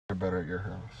better at your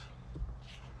house.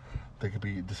 They could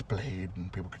be displayed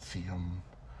and people could see them.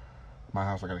 My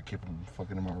house, I gotta keep them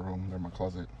fucking in my room. They're in my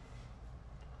closet.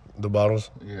 The bottles?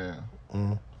 Yeah.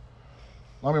 Mm.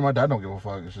 I mean, my dad don't give a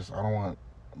fuck. It's just I don't want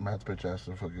Matt's bitch ass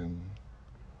to fucking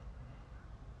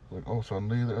like, oh,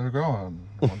 suddenly they're gone.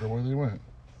 I wonder where they went.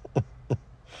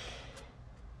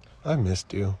 I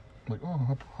missed you. Like,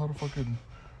 oh, how the fucking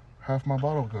half my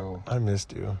bottle go? I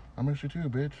missed you. I missed you too,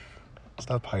 bitch.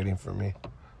 Stop hiding from me.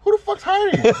 Who the fuck's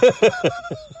hiding?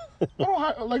 I don't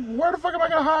hide. Like, where the fuck am I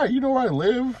gonna hide? You know where I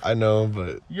live. I know,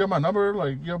 but You have my number.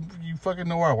 Like, you fucking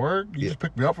know where I work. You just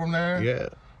pick me up from there. yeah,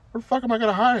 Where the fuck am I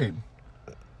gonna hide?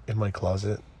 in my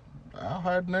closet. I'll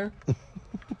hide in there.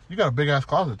 You got a big ass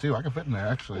closet too. I can fit in there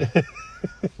actually,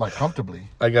 like comfortably.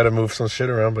 I gotta move some shit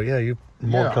around, but yeah, you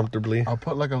more Yeah, comfortably. I'll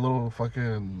put like a little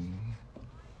fucking,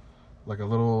 like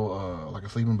a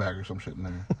sleeping bag or some shit in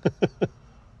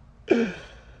there.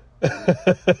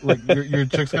 Like your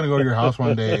chick's gonna go to your house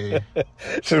one day.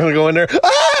 She's gonna go in there.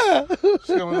 Ah!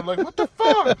 She's gonna be like, what the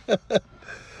fuck?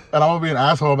 And I'm gonna be an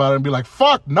asshole about it and be like,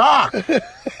 fuck, knock. And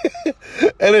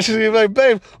then she's gonna be like,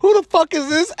 babe, who the fuck is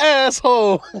this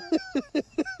asshole?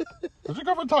 Does your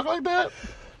girlfriend talk like that?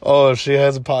 Oh, she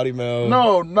has a potty mouth.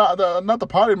 No, not the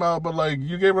potty mouth, but like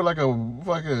you gave her like a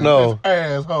fucking No. this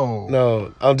asshole.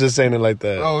 No, I'm just saying it like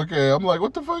that. Oh, okay. I'm like,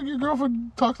 what the fuck? Your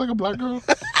girlfriend talks like a black girl? Who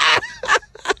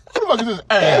the fuck is this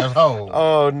asshole?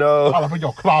 Oh, no. All up in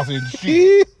your closet and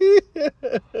shit.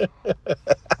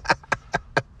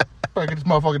 Better get this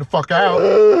motherfucker the fuck out.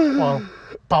 Well,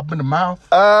 pop him in the mouth.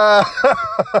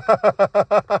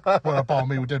 Run up on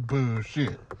me with that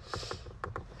bullshit.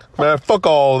 Man, fuck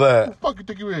all that. Who the fuck you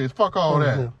think you is? Fuck all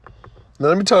that. Now,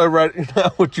 let me tell you right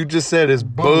now, what you just said is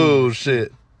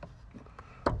bullshit.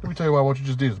 Let me tell you why what you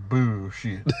just did is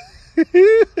bullshit.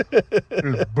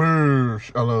 It's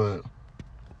bullshit. I love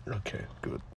it. Okay,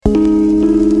 good.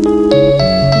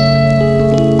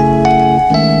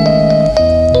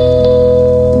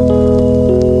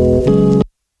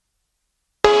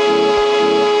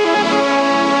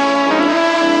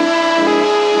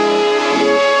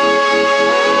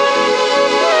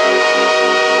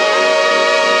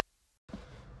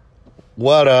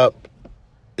 What up?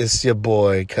 It's your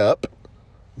boy Cup.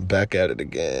 Back at it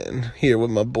again. Here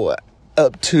with my boy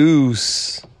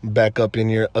Obtuse. Back up in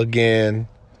here again.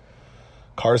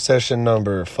 Car session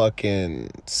number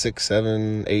fucking 6,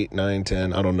 7, 8, 9,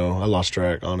 10. I don't know. I lost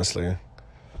track, honestly.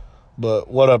 But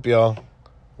what up, y'all?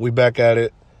 We back at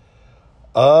it.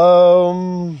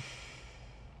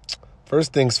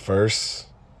 First things first.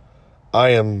 I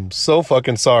am so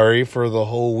fucking sorry for the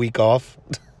whole week off.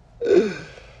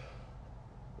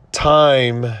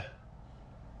 Time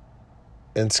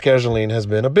and scheduling has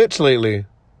been a bitch lately.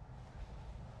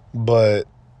 But,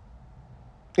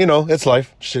 you know, it's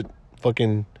life. Shit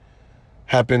fucking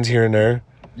happens here and there.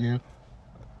 Yeah.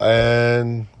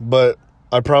 But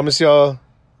I promise y'all,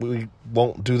 we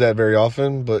won't do that very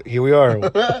often. But here we are.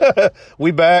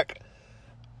 We back.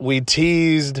 We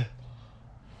teased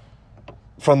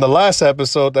from the last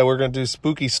episode that we're going to do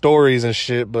spooky stories and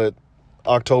shit. But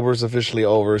October's officially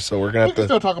over, so we're going to We can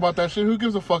still talk about that shit. Who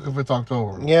gives a fuck if it's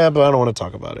October? Yeah, but I don't want to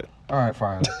talk about it. All right,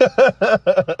 fine.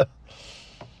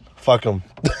 Fuck them.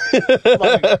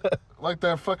 like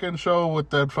that fucking show with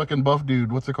that fucking buff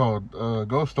dude. What's it called?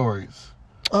 Ghost Stories.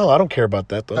 Oh, I don't care about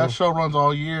that, though. That show runs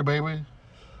all year, baby.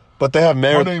 But they have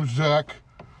My name's Zach.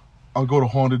 I'll go to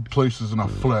haunted places and I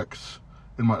flex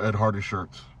in my Ed Hardy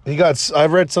shirts. I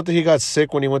read something, he got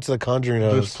sick when he went to the Conjuring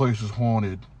house. This place is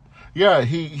haunted. Yeah,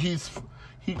 he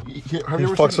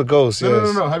fucks with ghosts,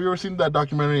 yes. No. Have you ever seen that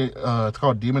documentary? It's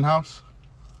called Demon House.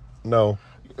 No.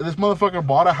 This motherfucker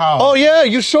bought a house. Oh, yeah,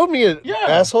 you showed me it, Yeah.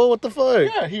 asshole. What the fuck?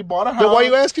 Yeah, he bought a house. Then why are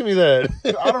you asking me that?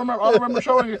 I don't remember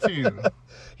showing it to you.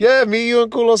 Yeah, me, you,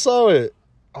 and Kulo saw it.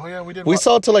 Oh, yeah, we did. We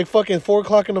saw it till like fucking 4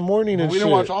 o'clock in the morning and We shit.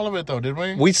 didn't watch all of it, though, did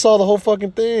we? We saw the whole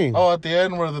fucking thing. Oh, at the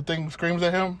end where the thing screams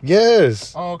at him?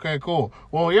 Yes. Oh, okay, cool.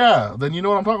 Well, yeah, then you know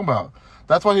what I'm talking about.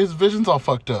 That's why his vision's all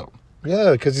fucked up.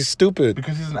 Yeah, because he's stupid.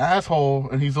 Because he's an asshole,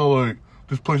 and he's all like,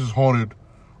 this place is haunted.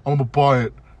 I'm gonna buy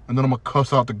it, and then I'm gonna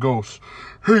cuss out the ghosts.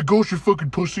 Hey, ghost, you fucking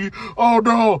pussy. Oh,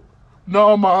 no.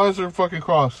 No, my eyes are fucking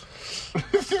crossed.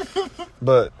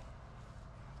 But,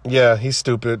 yeah, he's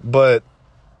stupid. But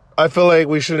I feel like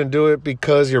we shouldn't do it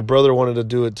because your brother wanted to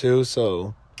do it too,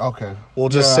 so Okay. we'll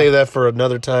just save that for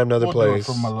another time, another We'll place.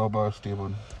 do it for my little brother,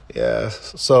 Steven. Yeah,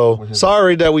 so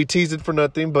sorry that we teased it for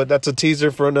nothing, but that's a teaser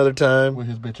for another time. With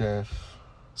his bitch ass.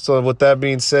 So with that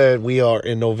being said, we are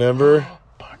in November.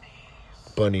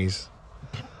 Bunnies.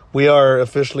 We are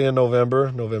officially in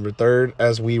November 3rd,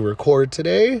 as we record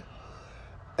today.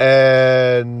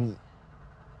 And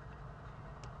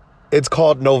It's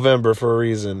called November for a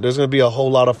reason. There's going to be a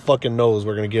whole lot of fucking no's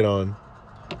we're going to get on.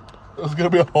 There's going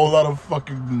to be a whole lot of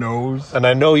fucking no's. And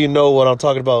I know you know what I'm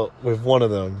talking about with one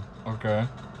of them. Okay.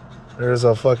 There's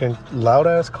a fucking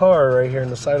loud-ass car right here on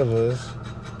the side of us.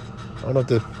 I don't know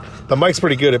if the mic's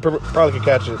pretty good. It probably could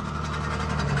catch it.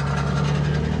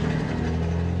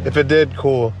 If it did,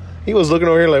 cool. He was looking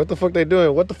over here like, what the fuck they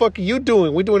doing? What the fuck are you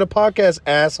doing? We doing a podcast,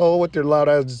 asshole, with your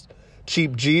loud-ass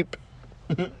cheap Jeep.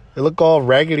 They look all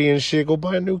raggedy and shit. Go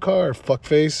buy a new car,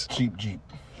 fuckface. Cheap Jeep.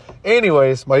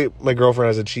 Anyways, my girlfriend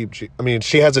has a cheap Jeep. I mean,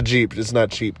 she has a Jeep. It's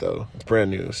not cheap, though. It's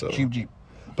brand new, so. Cheap Jeep.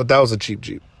 But that was a cheap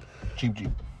Jeep. Cheap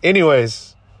Jeep.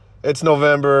 Anyways, it's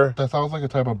November. That sounds like a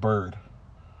type of bird.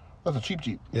 That's a cheap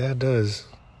Jeep. Yeah, it does.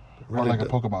 It Or like a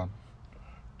Pokemon.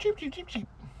 Cheap Jeep, cheap Jeep.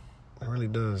 It really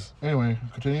does. Anyway,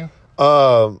 continue.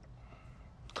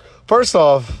 First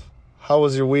off, how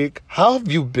was your week? How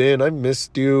have you been? I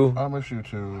missed you. I miss you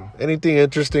too. Anything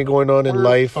interesting going on in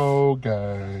life? So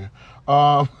gay.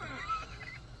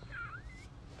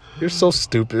 You're so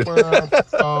stupid. We're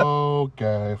so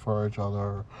gay for each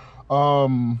other.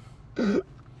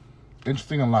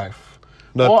 Interesting in life.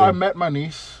 Nothing. Oh, I met my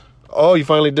niece. Oh, you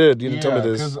finally did. You didn't tell me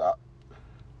this.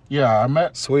 I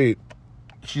met. Sweet.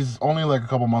 She's only like a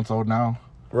couple months old now.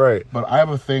 Right. But I have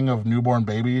a thing of newborn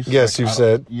babies. Yes, you've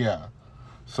said. Yeah.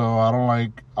 So I don't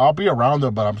like. I'll be around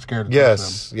them, but I'm scared to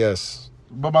touch them. Yes.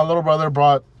 But my little brother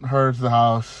brought her to the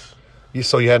house.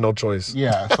 So you had no choice.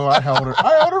 Yeah. So I held her.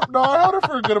 I held her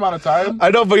for a good amount of time. I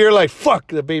know, but you're like, fuck,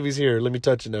 the baby's here. Let me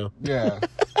touch it now. Yeah.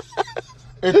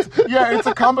 It's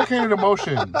a complicated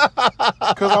emotion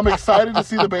because I'm excited to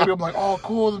see the baby. I'm like, oh,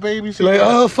 cool, the baby's here. You're like,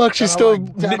 oh fuck, she's still.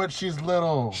 Like, damn it, she's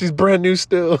little. She's brand new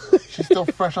still. She's still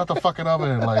fresh out the fucking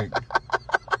oven. Like,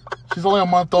 she's only a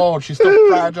month old. She's still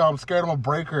fragile. I'm scared I'm gonna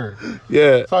break her.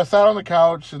 Yeah. So I sat on the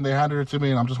couch and they handed her to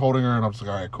me, and I'm just holding her, and I'm just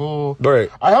like, all right, cool.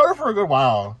 Right. I held her for a good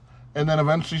while, and then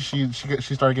eventually she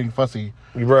started getting fussy.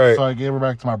 Right. So I gave her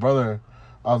back to my brother.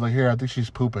 I was like, here, I think she's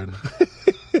pooping.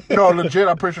 No, legit,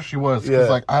 I'm pretty sure she was. Because,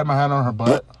 like, I had my hand on her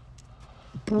butt.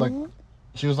 Like,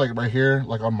 she was, like, right here,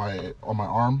 like, on my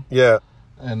arm. Yeah.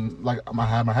 And, like, I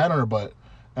had my hand on her butt.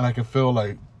 And I could feel,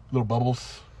 like, little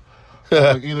bubbles.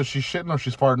 Like, either she's shitting or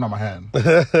she's farting on my hand.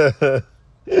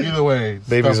 Either way.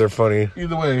 Babies are funny.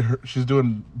 Either way, she's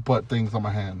doing butt things on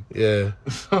my hand. Yeah.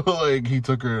 So, like, he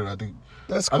took her, and I think...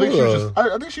 That's cool,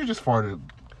 I think she just farted.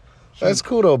 That's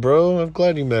cool though, bro. I'm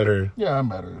glad you met her. Yeah, I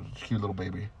met her. Cute little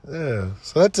baby. Yeah.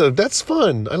 So that's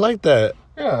fun. I like that.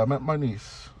 Yeah, I met my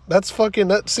niece. That's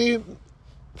fucking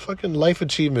fucking life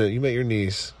achievement. You met your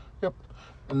niece. Yep.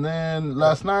 And then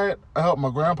last night I helped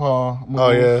my grandpa move. Oh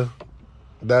yeah.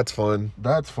 That's fun.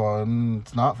 That's fun.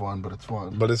 It's not fun, but it's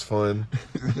fun. But it's fun.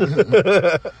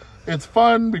 It's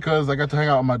fun because I got to hang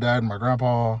out with my dad and my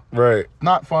grandpa. Right.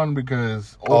 Not fun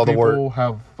because All old the people work.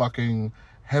 have fucking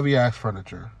heavy ass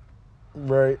furniture.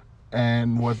 Right.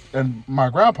 And my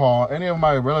grandpa, any of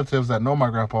my relatives that know my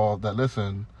grandpa that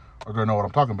listen are gonna know what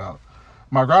I'm talking about.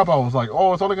 My grandpa was like,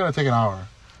 "Oh, it's only gonna take an hour,"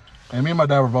 and me and my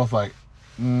dad were both like,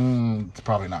 "It's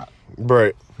probably not."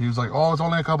 Right. He was like, "Oh, it's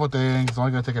only a couple of things. It's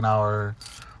only gonna take an hour.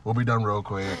 We'll be done real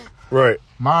quick." Right.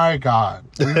 My God,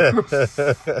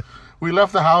 we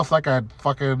left the house like at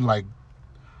fucking like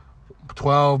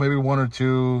 12, maybe 1 or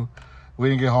 2. We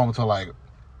didn't get home until like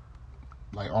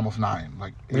almost 9,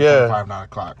 like 8:45, 9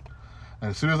 o'clock.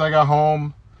 And as soon as I got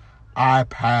home, I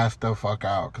passed the fuck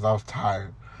out because I was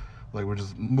tired. Like, we're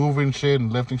just moving shit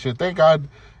and lifting shit. Thank God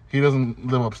he doesn't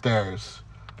live upstairs.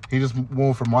 He just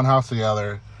moved from one house to the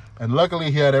other. And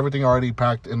luckily he had everything already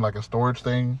packed in like a storage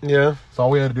thing. Yeah. So all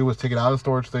we had to do was take it out of the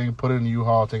storage thing, put it in the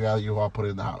U-Haul, take it out of the U-Haul, put it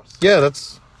in the house. Yeah,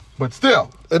 that's... But still.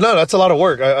 No, that's a lot of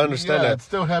work. I understand that. It's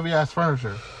still heavy-ass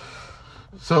furniture.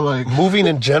 So, like... Moving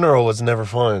in general was never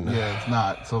fun. Yeah, it's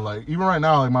not. So, like, even right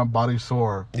now, like, my body's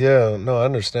sore. Yeah, no, I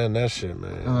understand that shit,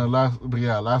 man. And then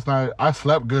last night, I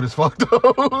slept good as fuck,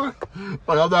 though. Like, I'm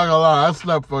not gonna lie, I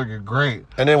slept fucking great.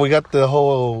 And then we got the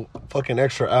whole fucking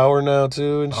extra hour now,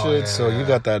 too, and shit. Oh, yeah. So you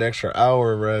got that extra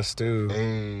hour rest, too.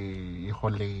 Hey,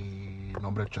 híjole,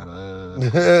 nombre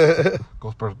chara.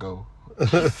 Go Spurs, go.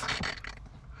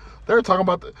 They were talking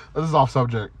about... This is off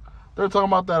subject. They were talking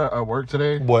about that at work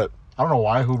today. What? I don't know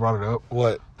why, who brought it up.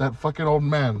 What? That fucking old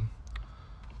man.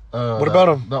 What about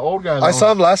him? The old guy. I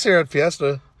saw him last year at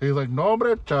Fiesta. He's like,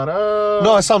 nombre chara.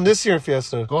 No, I saw him this year at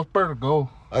Fiesta. Go Spurs, go.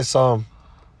 I saw him.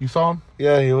 You saw him?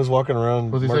 Yeah, he was walking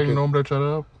around. Was he saying nombre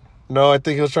chara? No, I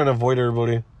think he was trying to avoid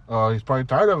everybody. He's probably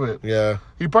tired of it. Yeah.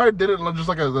 He probably did it just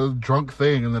like a drunk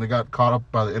thing, and then it got caught up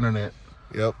by the internet.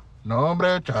 Yep.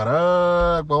 Nombre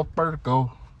chara,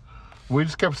 go. We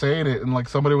just kept saying it, and like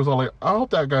somebody was all like, I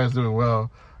hope that guy's doing well.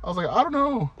 I was like, I don't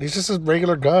know. He's just a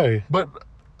regular guy. But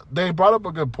they brought up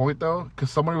a good point, though,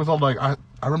 because somebody was all like, I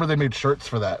remember they made shirts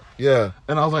for that. Yeah.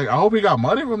 And I was like, I hope he got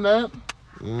money from that.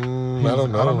 I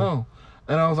don't know.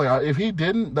 And I was like, if he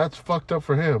didn't, that's fucked up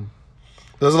for him.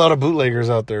 There's a lot of bootleggers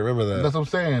out there. Remember that. That's what I'm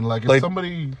saying. Like, if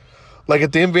somebody... Like,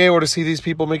 if the NBA were to see these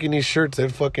people making these shirts,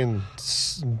 they'd fucking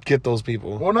get those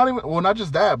people. Well, not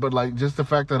just that, but, like, just the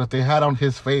fact that if they had on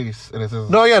his face and it says...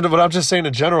 No, yeah, but I'm just saying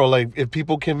in general, like, if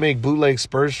people can make bootleg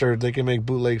Spurs shirts, they can make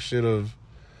bootleg shit of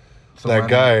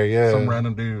guy, yeah. Some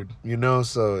random dude. You know,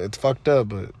 so it's fucked up,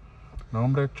 but...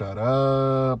 Nombre, shut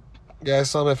up. Yeah, I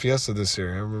saw him at Fiesta this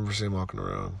year. I remember seeing him walking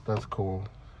around. That's cool.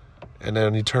 And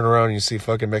then you turn around and you see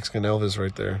fucking Mexican Elvis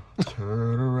right there.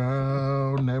 Turn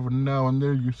around, every now and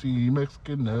then you see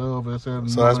Mexican Elvis. And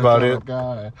so that's about it.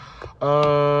 Guy.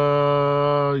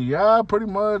 Yeah, pretty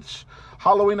much.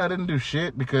 Halloween, I didn't do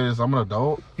shit because I'm an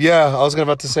adult. Yeah, I was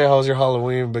about to say, how was your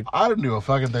Halloween? But I didn't do a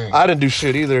fucking thing. I didn't do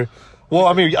shit either. Well,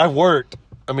 I mean, I worked.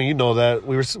 I mean, you know that.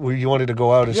 You wanted to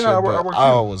go out and shit, but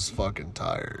I was fucking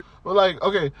tired. But, like,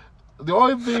 okay, the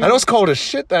only thing... And it was cold as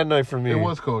shit that night for me. It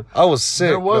was cold. I was sick,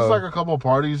 There was, like, a couple of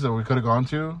parties that we could have gone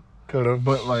to. Could have.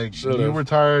 But, like, you were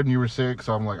tired and you were sick,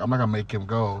 so I'm like, I'm not going to make him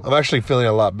go. I'm actually feeling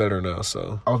a lot better now,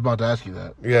 so... I was about to ask you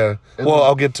that. Yeah. Well,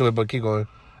 I'll get to it, but keep going.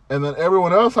 And then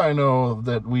everyone else I know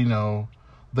that we know,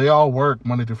 they all work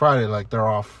Monday through Friday. Like, they're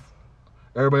off.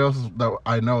 Everybody else that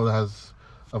I know that has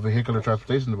a vehicular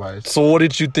transportation device. So what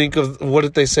did you think of... What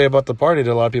did they say about the party?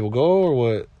 Did a lot of people go, or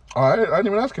what? Oh, I didn't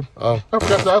even ask him. Oh. I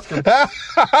forgot to ask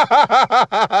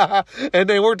him. And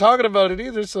they weren't talking about it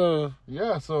either, so...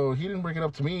 Yeah, so he didn't bring it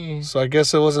up to me. So I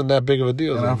guess it wasn't that big of a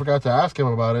deal. And I forgot to ask him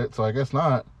about it, so I guess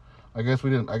not. I guess we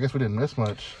didn't miss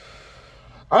much.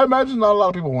 I imagine not a lot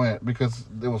of people went because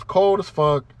it was cold as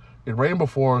fuck. It rained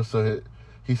before, so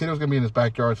he said it was going to be in his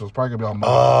backyard, so it was probably going to be on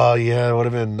Monday. Oh, yeah, it would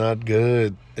have been not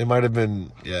good. It might have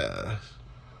been, yeah.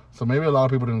 So maybe a lot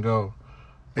of people didn't go.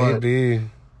 Maybe.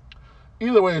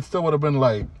 Either way, it still would have been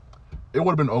like, it would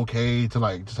have been okay to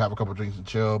like just have a couple drinks and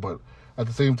chill. But at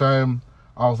the same time,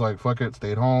 I was like, fuck it,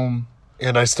 stayed home.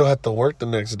 And I still had to work the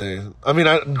next day. I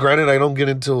mean, granted, I don't get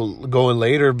into going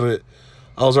later, but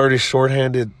I was already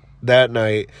shorthanded that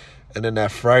night. And then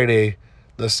that Friday,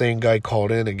 the same guy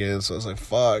called in again. So I was like,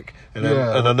 fuck. And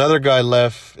then another guy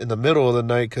left in the middle of the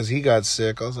night because he got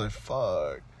sick. I was like,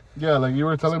 fuck. Yeah, like you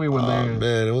were telling me when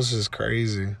man, it was just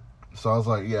crazy. So I was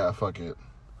like, yeah, fuck it.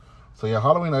 So yeah,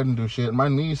 Halloween I didn't do shit. My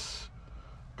niece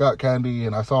got candy,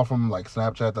 and I saw from like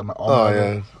Snapchat that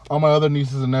all my other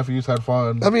nieces and nephews had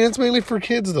fun. I mean, it's mainly for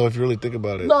kids though, if you really think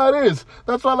about it. No, it is.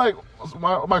 That's why like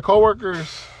my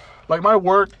coworkers, like my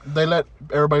work, they let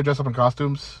everybody dress up in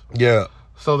costumes. Yeah.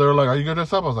 So they were like, "Are you gonna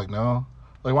dress up?" I was like, "No."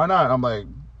 Like, why not? I'm like,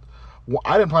 well,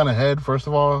 I didn't plan ahead, first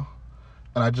of all,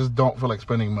 and I just don't feel like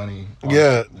spending money.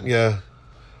 Yeah.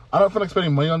 I don't feel like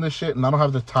spending money on this shit, and I don't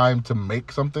have the time to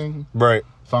make something. Right.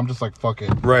 So I'm just like, fuck it.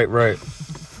 Right.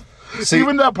 See,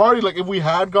 even that party, like, if we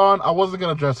had gone, I wasn't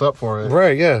going to dress up for it.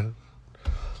 Right, yeah.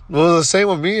 Well, the same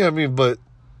with me, I mean, but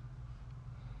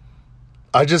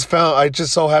I just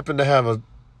so happened to have a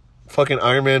fucking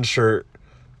Iron Man shirt.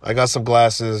 I got some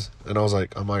glasses, and I was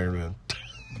like, I'm Iron Man.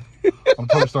 I'm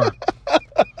Tony Stark.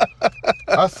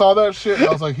 I saw that shit, and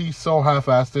I was like, he's so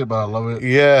half-assed it, but I love it.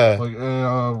 Yeah.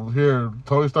 Like, here,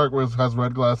 Tony Stark has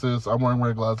red glasses. I'm wearing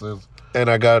red glasses. And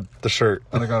I got the shirt.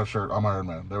 And I got a shirt. I'm Iron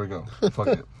Man. There we go. Fuck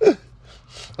it.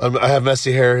 I have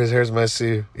messy hair. His hair's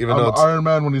messy. Even though it's Iron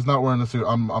Man when he's not wearing the suit.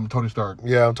 I'm Tony Stark.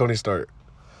 Yeah, I'm Tony Stark.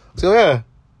 So, yeah.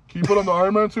 Can you put on the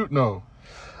Iron Man suit? No.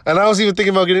 And I was even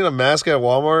thinking about getting a mask at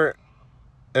Walmart.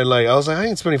 And, like, I was like, I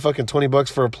ain't spending fucking $20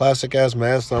 for a plastic-ass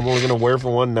mask that I'm only going to wear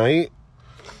for one night.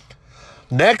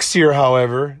 Next year,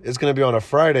 however, it's going to be on a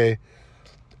Friday.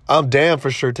 I'm damn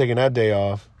for sure taking that day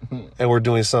off. And we're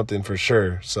doing something for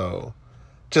sure. So,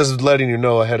 just letting you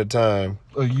know ahead of time.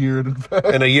 A year in advance.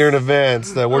 And a year in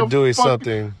advance that we're doing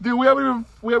something. Dude, we haven't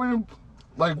even,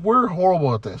 like, we're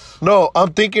horrible at this. No,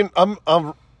 I'm thinking, I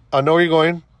know where you're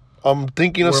going. I'm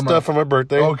thinking of stuff for my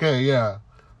birthday. Okay, yeah.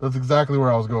 That's exactly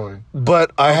where I was going.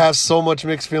 But I have so much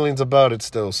mixed feelings about it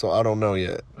still, so I don't know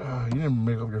yet. You didn't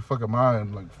make up your fucking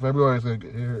mind. Like, February's gonna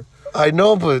get here. I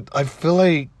know, but I feel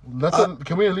like...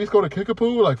 Can we at least go to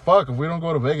Kickapoo? Like, fuck, if we don't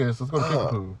go to Vegas, let's go to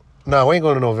Kickapoo. Nah, we ain't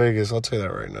going to no Vegas. I'll tell you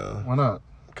that right now. Why not?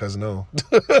 Because no.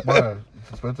 Why?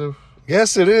 It's expensive?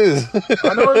 Yes, it is.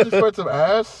 I know it's expensive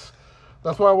ass.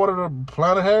 That's why I wanted to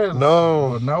plan ahead.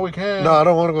 No. But now we can. No, I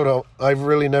don't want to go to... I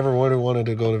really never wanted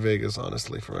to go to Vegas,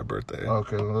 honestly, for my birthday.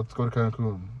 Okay, well, let's go to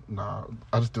Cancun. Nah,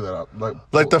 I just do that out.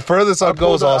 Like the furthest I'd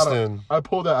go is Austin. I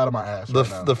pulled that out of my ass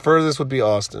The furthest would be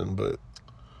Austin, but...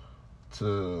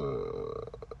 To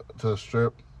the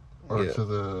strip. Or Yeah. to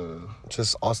the...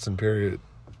 Just Austin, period.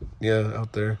 Yeah,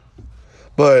 out there.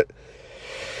 But,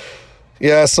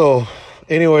 yeah, so,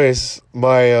 anyways,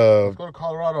 my Let's go to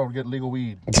Colorado and get legal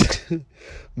weed.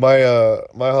 my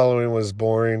Halloween was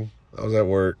boring. I was at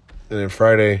work. And then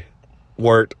Friday,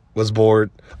 worked, was bored.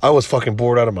 I was fucking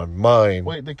bored out of my mind.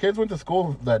 Wait, the kids went to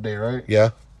school that day, right?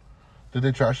 Yeah? Did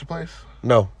they trash the place?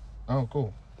 No. Oh,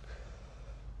 cool.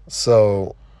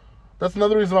 So, That's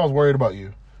another reason I was worried about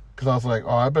you. Because I was like,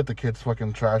 oh, I bet the kids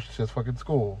fucking trashed his fucking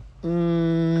school.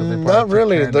 not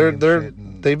really.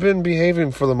 They've been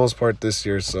behaving for the most part this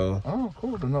year, so. Oh,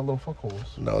 cool. They're not little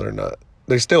fuckholes. No, they're not.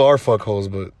 They still are fuckholes,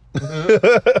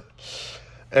 but.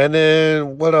 And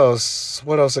then what else?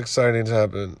 What else exciting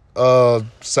happened?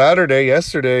 Yesterday,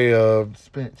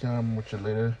 Spent time with your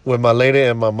lady. with my lady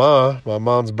and my mom. My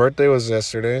mom's birthday was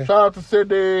yesterday. Shout out to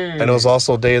Sydney. And it was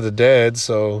also Day of the Dead,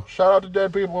 so Shout out to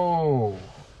dead people.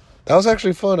 that was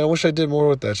actually fun. I wish I did more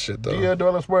with that shit, though. Dia de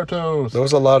los Muertos. There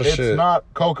was a lot of It's shit. not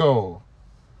Coco.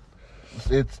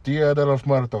 It's Dia de los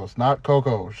Muertos, not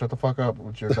Coco. Shut the fuck up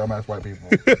with your dumbass white people.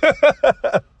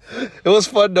 It was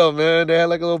fun, though, man. They had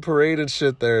like a little parade and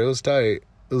shit there. It was tight.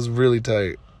 It was really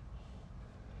tight.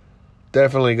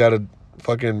 Definitely got to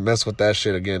fucking mess with that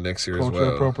shit again next year as Cultural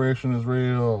well. appropriation is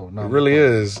real. No, It really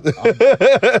is.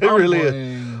 It really is.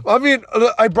 is. I mean,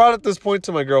 I brought up this point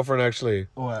to my girlfriend, actually.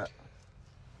 What?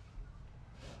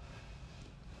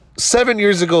 7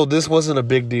 years ago, this wasn't a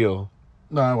big deal.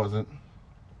 No, I wasn't.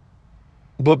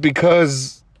 But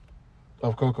because,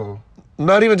 Of Coco.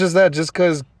 not even just that, just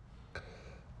because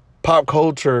pop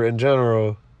culture in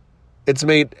general, it's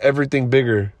made everything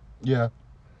bigger. Yeah.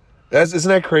 Isn't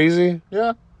that crazy?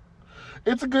 Yeah.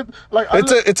 It's a good... Like,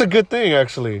 It's a good thing,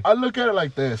 actually. I look at it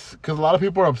like this, because a lot of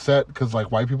people are upset because,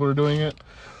 like, white people are doing it.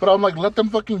 But I'm like, let them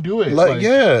fucking do it. Like,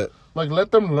 yeah. Like,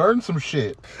 let them learn some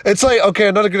shit. It's like, okay,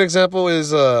 another good example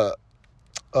is, what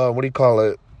do you call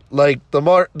it? Like, the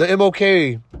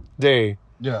MLK Day.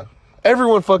 Yeah.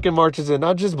 Everyone fucking marches in,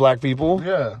 not just black people.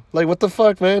 Yeah. Like, what the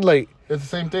fuck, man? Like, It's the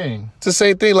same thing. it's the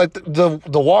same thing. Like, the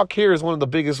walk here is one of the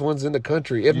biggest ones in the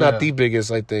country, if Yeah. not the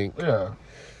biggest, I think. Yeah.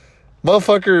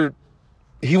 Motherfucker,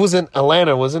 he was in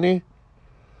Atlanta, wasn't he?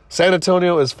 San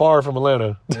Antonio is far from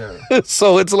Atlanta. Yeah.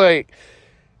 So it's like,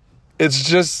 it's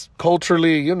just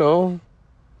culturally,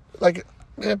 like,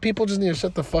 man, people just need to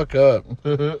shut the fuck up.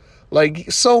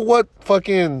 Like, so what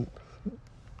fucking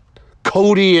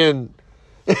Cody and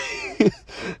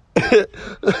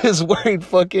is wearing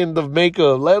fucking the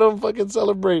makeup. Let him fucking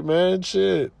celebrate, man.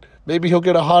 Shit. Maybe he'll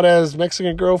get a hot ass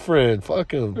Mexican girlfriend.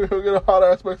 Fuck him. He'll get a hot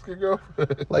ass Mexican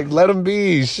girlfriend. Like, let him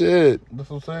be. Shit. That's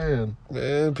what I'm saying.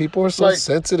 Man, people are so Like,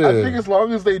 sensitive. I think as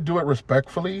long as they do it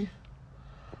respectfully,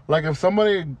 like if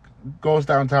somebody goes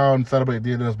downtown and celebrate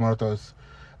Dia de los Muertos,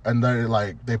 and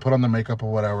they put on the makeup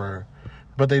or whatever,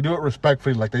 but they do it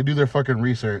respectfully, like they do their fucking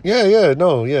research. Yeah.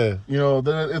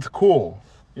 Then it's cool.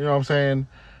 You know what I'm saying?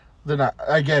 Then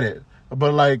I get it,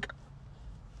 but like,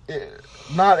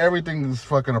 not everything's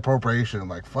fucking appropriation.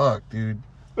 Like, fuck, dude.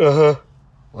 Uh-huh.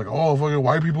 Like, oh, fucking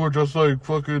white people are just like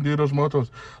fucking Dia de los Muertos.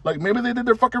 Like, maybe they did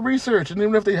their fucking research, and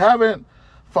even if they haven't,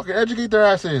 fucking educate their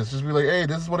asses. Just be like, hey,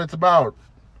 this is what it's about.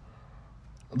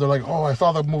 They're like, oh, I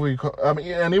saw the movie.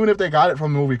 And even if they got it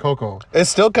from the movie Coco, It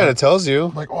still kind of tells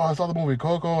you. like, oh, I saw the movie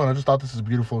Coco, and I just thought this is a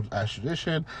beautiful ass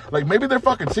tradition. Like, maybe they're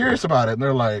fucking serious about it, and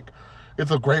they're like,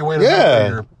 it's a great way to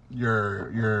Yeah.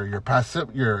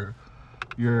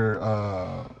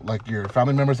 your like your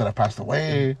family members that have passed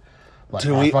away. Like,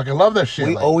 Dude, I fucking love that shit.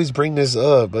 We Like, always bring this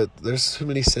up, but there's too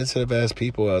many sensitive ass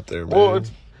people out there, man. well,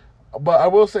 but I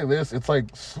will say this: it's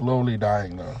like slowly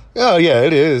dying, though. Oh yeah,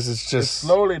 it is. It's It's just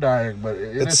slowly dying, but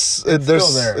it's still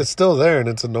there. It's still there, and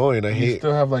it's annoying. I You hate.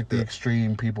 still have like the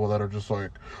extreme people that are just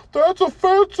like, that's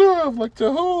offensive. Like,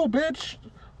 to who, bitch?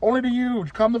 Only to you.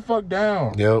 Calm the fuck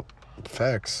down. Yep,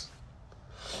 facts.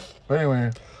 But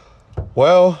anyway,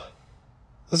 Well,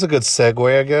 this is a good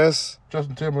segue, I guess.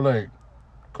 Justin Timberlake,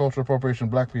 cultural appropriation,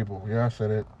 black people. Yeah, I said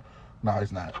it. No,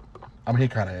 he's not. I mean, he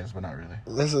kind of is, but not really.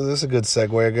 This is a good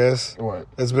segue, I guess. What?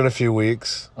 It's been a few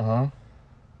weeks, Uh-huh.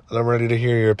 and I'm ready to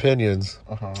hear your opinions.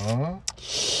 Uh-huh.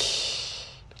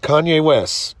 Kanye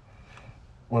West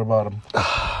What about him?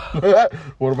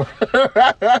 What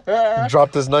about...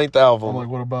 dropped his 9th I'm album. like,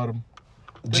 what about him?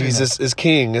 Jesus is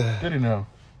King. Did he know?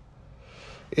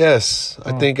 Yes,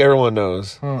 I think everyone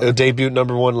knows. It debuted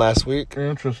 #1 last week.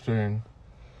 Interesting.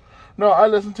 No, I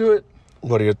listened to it.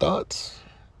 What are your thoughts?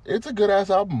 It's a good-ass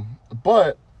album.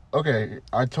 But, okay,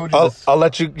 I told you this. I'll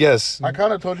let you. Yes, I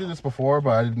kind of told you this before, but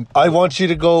I didn't. I want you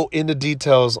to go into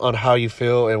details on how you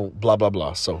feel and blah blah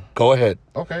blah. So go ahead.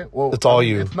 Okay, well, It's all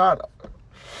you. It's not.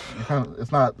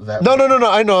 It's not that. No.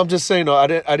 I know. I'm just saying. No, I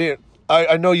didn't.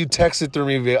 I know you texted through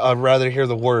me. I'd rather hear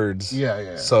the words.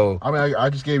 Yeah. So I mean, I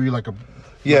just gave you like a.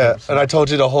 Yeah, and I told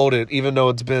you to hold it, even though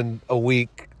it's been a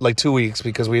week, like 2 weeks,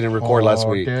 because we didn't record last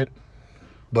week.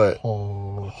 But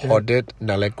hold it.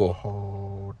 Now let go.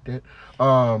 Hold it.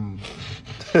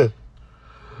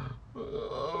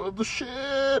 The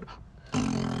shit.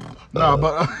 No,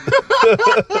 but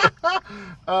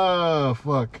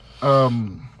fuck.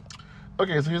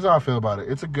 Okay, so here's how I feel about it.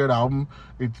 It's a good album.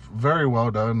 It's very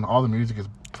well done. All the music is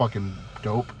fucking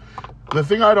dope. The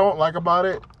thing I don't like about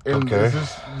it, and this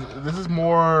is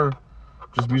more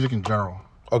just music in general.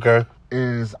 Okay.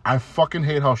 Is I fucking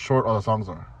hate how short all the songs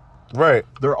are. Right.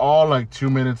 They're all like 2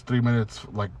 minutes, 3 minutes.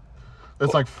 Like,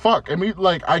 it's like fuck. I mean,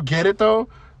 like I get it though.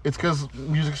 It's because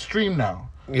music's streamed now.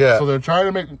 Yeah. So they're trying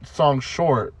to make songs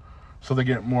short so they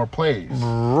get more plays.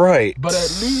 Right. But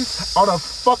at least on a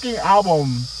fucking album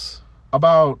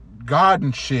about God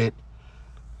and shit,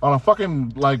 on a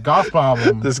fucking like gospel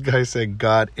album. This guy said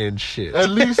God and shit. At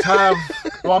least have.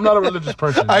 Well, I'm not a religious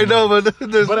person. I know, but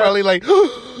there's probably like.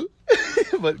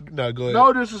 But no, go ahead.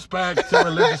 No disrespect to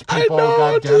religious people.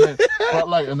 God damn it. But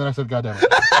like, and then I said, God damn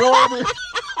it.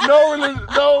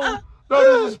 No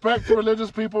disrespect to religious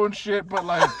people and shit. But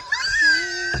like,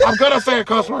 I'm gonna say a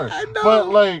cuss word. But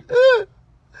like,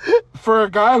 for a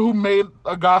guy who made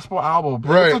a gospel album,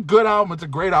 right. It's a good album. It's a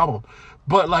great album.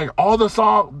 But like all the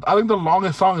songs, I think the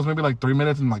longest song is maybe like 3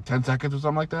 minutes and like 10 seconds or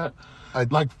something like that.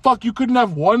 Like fuck, you couldn't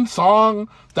have one song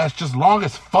that's just long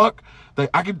as fuck that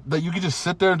you could just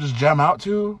sit there and just jam out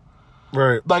to.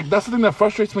 Right. Like that's the thing that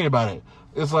frustrates me about it.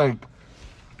 It's like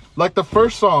the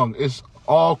first song is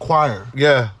all choir.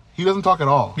 Yeah. He doesn't talk at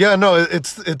all. Yeah, no,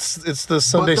 it's the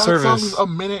Sunday service. That song's a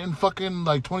minute and fucking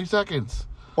like 20 seconds.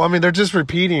 Well, I mean, they're just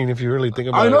repeating if you really think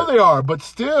about it. I know they are, but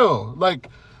still, like,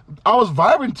 I was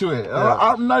vibing to it. Yeah.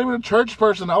 I'm not even a church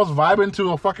person. I was vibing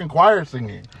to a fucking choir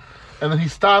singing. And then he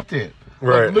stopped it.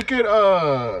 Right. Like, look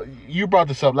at, you brought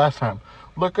this up last time.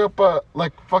 Look up,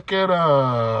 like, fucking,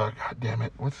 God damn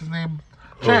it. What's his name?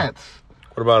 Chance.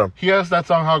 What about him? He has that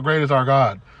song, How Great Is Our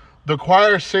God. The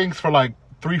choir sings for, like,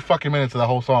 3 fucking minutes of the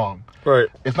whole song. Right.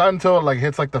 It's not until it, like,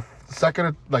 hits, like, the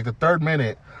second, like, the third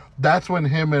minute. That's when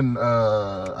him and,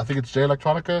 I think it's Jay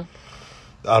Electronica.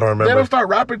 I don't remember. They don't start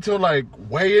rapping till, like,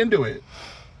 way into it.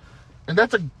 And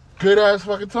that's a good-ass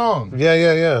fucking song.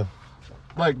 Yeah.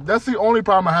 Like, that's the only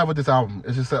problem I have with this album.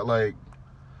 It's just that, like,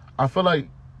 I feel like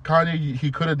Kanye,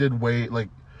 he could have did way, like,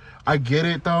 I get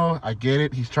it, though. I get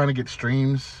it. He's trying to get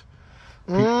streams.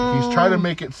 He's trying to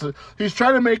make it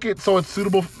so it's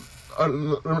suitable. Let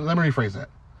me rephrase that.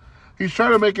 He's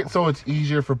trying to make it so it's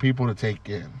easier for people to take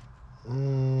in.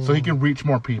 So he can reach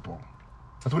more people.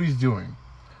 That's what he's doing.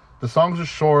 The songs are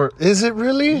short. Is it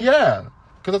really? Yeah.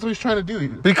 Because that's what he's trying to do.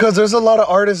 Because there's a lot of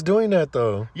artists doing that,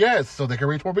 though. Yes, so they can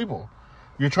reach more people.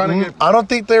 You're trying to get... I don't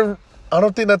think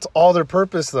that's all their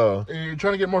purpose, though. You're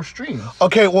trying to get more streams.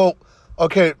 Okay, we're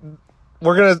going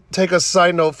to take a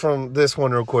side note from this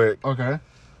one real quick. Okay.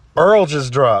 Earl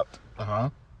just dropped. Uh-huh.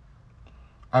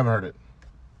 I've heard it.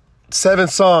 7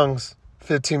 songs,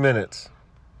 15 minutes.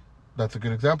 That's a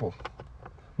good example.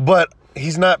 But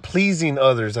he's not pleasing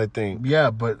others, I think.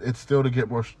 Yeah, but it's still to get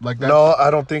more... like that. No,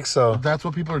 I don't think so. That's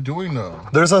what people are doing, though.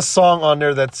 There's a song on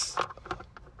there that's...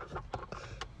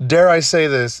 Dare I say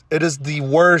this? It is the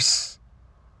worst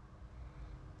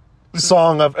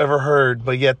song I've ever heard,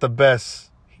 but yet the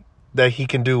best that he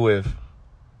can do with.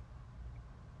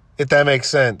 If that makes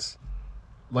sense.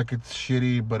 Like it's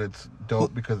shitty, but it's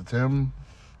dope because it's him?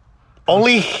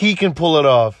 Only he can pull it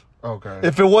off. Okay.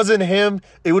 If it wasn't him,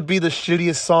 it would be the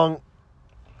shittiest song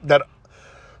that...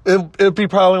 It would be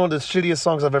probably one of the shittiest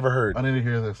songs I've ever heard. I need to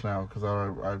hear this now because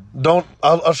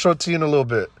I'll show it to you in a little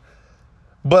bit.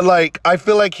 But like, I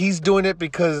feel like he's doing it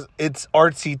because it's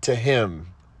artsy to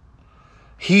him.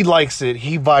 He likes it.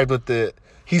 He vibed with it.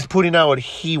 He's putting out what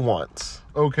he wants.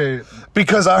 Okay.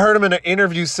 Because I heard him in an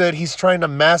interview said he's trying to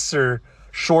master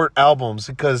short albums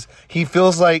because he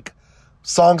feels like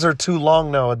songs are too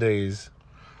long nowadays.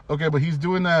 Okay, but he's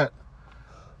doing that.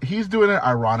 He's doing it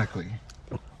ironically.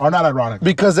 Or not ironically.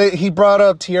 Because he brought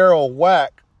up Tierra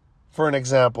Whack for an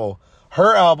example.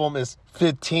 Her album is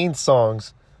 15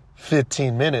 songs,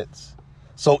 15 minutes.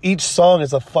 So each song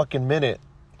is a fucking minute.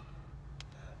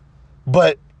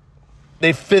 But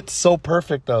they fit so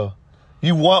perfect, though.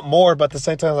 You want more, but at the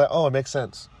same time, like, oh, it makes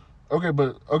sense.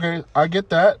 Okay, I get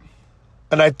that.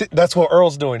 And I think that's what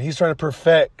Earl's doing. He's trying to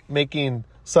perfect making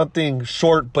something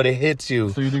short, but it hits you.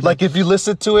 So you think like, if you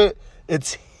listen to it,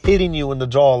 it's hitting you in the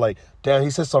jaw. Like, damn, he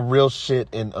said some real shit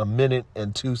in a minute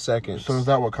and 2 seconds. So is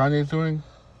that what Kanye's doing?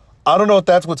 I don't know if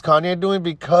that's what's Kanye doing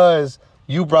because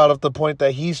you brought up the point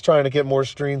that he's trying to get more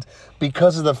streams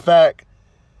because of the fact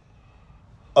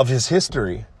of his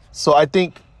history. So I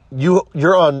think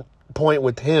you're on point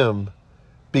with him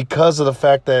because of the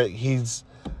fact that he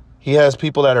has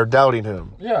people that are doubting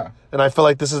him. Yeah. And I feel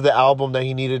like this is the album that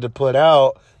he needed to put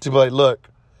out to be like, look,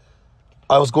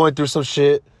 I was going through some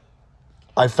shit.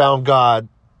 I found God.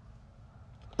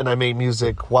 And I made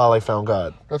music while I found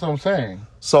God. That's what I'm saying.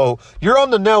 So you're on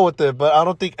the nail with it, but I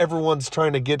don't think everyone's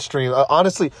trying to get streams.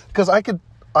 Honestly, because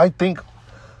I think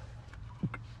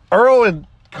Earl and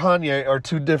Kanye are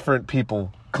two different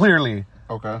people. Clearly.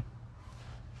 Okay.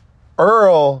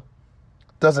 Earl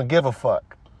doesn't give a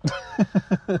fuck.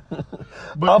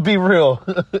 I'll be real.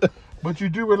 But you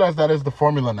do realize that is the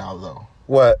formula now, though.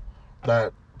 What?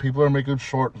 That people are making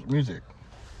short music.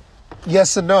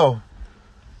 Yes and no.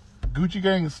 Gucci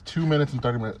Gang's 2 minutes and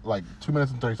 30 minutes, like 2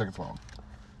 minutes and 30 seconds long.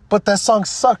 But that song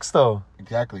sucks, though.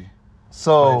 Exactly.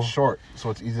 So But it's short, so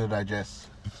it's easy to digest.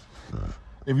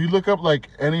 If you look up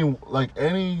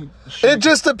any shit, it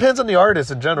just depends on the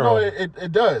artist in general. no,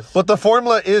 it does. But the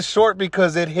formula is short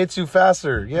because it hits you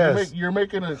faster. Yes. You're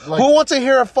making it like. Who wants to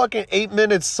hear a fucking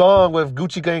 8-minute song with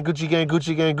Gucci Gang, Gucci Gang,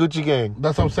 Gucci Gang, Gucci Gang?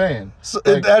 That's what I'm saying. So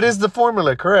Like, that is the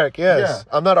formula, correct? Yes.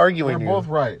 Yeah. I'm not arguing we're you. both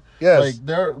right. Yes.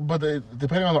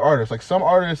 Depending on the artist, like some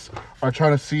artists are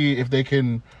trying to see if they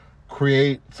can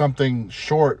create something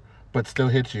short but still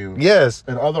hit you. Yes.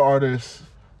 And other artists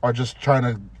are just trying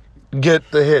to.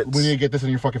 Get the hits. We need to get this in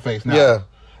your fucking face now. Yeah.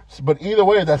 But either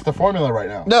way, that's the formula right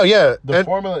now. No, yeah. The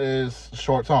formula is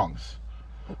short songs.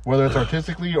 Whether it's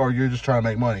artistically or you're just trying to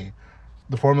make money,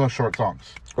 the formula is short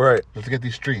songs. Right. Let's get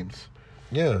these streams.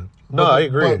 Yeah. No, I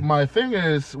agree. But my thing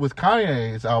is, with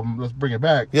Kanye's album, let's bring it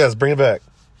back, Yes, bring it back.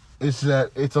 is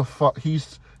that it's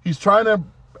he's trying to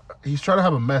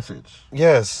have a message.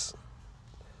 Yes.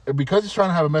 And because he's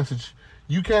trying to have a message,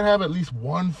 you can't have at least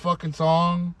one fucking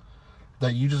song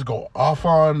that you just go off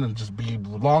on and just be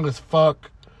long as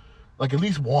fuck. Like, at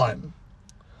least one.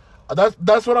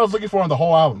 That's what I was looking for on the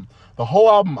whole album. The whole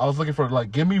album, I was looking for,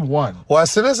 like, give me one. Well,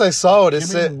 as soon as I saw it,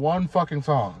 Give me one fucking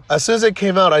song. as soon as it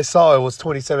came out, I saw it was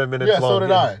 27 minutes Yeah, long. so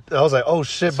did I. I was like, oh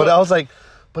shit. But I was like,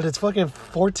 but it's fucking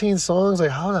 14 songs.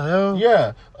 Like, how the hell?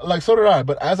 Yeah, like, so did I.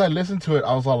 But as I listened to it,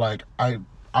 I was all like, I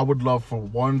would love for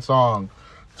one song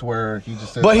to where he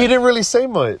just said. But he like, didn't really say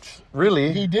much,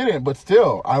 really. He didn't, but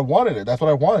still, I wanted it. That's what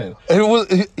I wanted. It was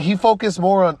he focused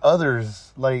more on others.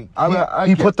 Like I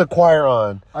he get- put the choir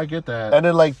on, I get that. and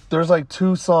then like there's like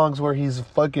 2 songs where he's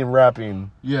fucking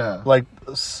rapping. Yeah. Like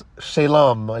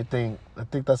Shalom, I think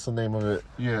that's the name of it.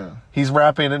 Yeah. He's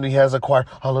rapping and he has a choir.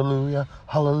 Hallelujah,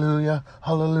 hallelujah,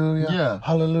 hallelujah, Yeah.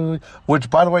 hallelujah. Which,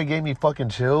 by the way, gave me fucking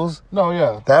chills. No,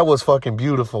 yeah. That was fucking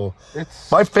beautiful.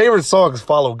 It's My favorite song is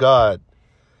Follow God.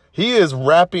 He is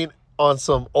rapping on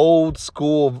some old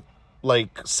school,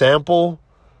 like, sample.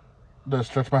 the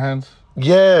Stretch My Hands.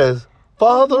 Yes.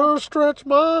 Father, stretch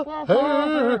my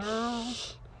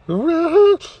hands.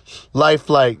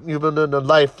 Lifelike. You've been in the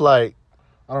lifelike.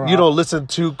 I don't know. You don't listen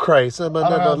to Christ. I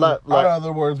don't have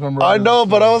the words memorized. I know,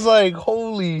 but I was like,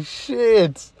 holy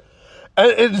shit.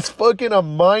 And it's fucking a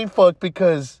mind fuck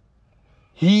because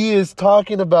he is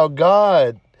talking about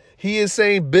God. He is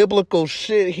saying biblical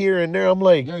shit here and there. I'm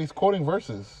like, Yeah, he's quoting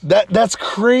verses. that's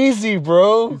crazy,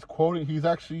 bro. He's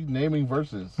actually naming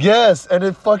verses. Yes, and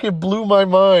it fucking blew my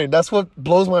mind. That's what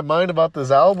blows my mind about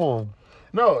this album.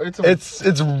 No, it's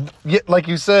Yeah, like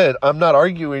you said, I'm not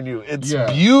arguing you. It's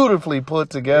Yeah. beautifully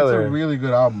put together. a really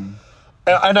good album.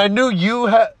 And I knew you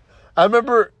had. I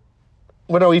remember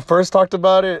when we first talked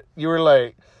about it, you were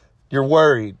like, you're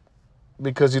worried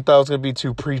because you thought it was going to be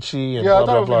too preachy and Yeah, I blah,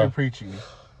 thought it blah, was blah. gonna be preachy.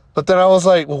 But then I was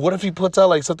like, well, what if he puts out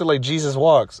like something like Jesus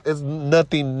Walks? It's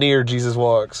nothing near Jesus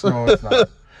Walks. No, it's not.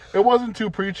 It wasn't too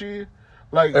preachy.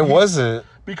 Like It wasn't.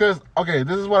 because okay,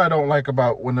 this is what I don't like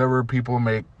about whenever people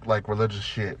make like religious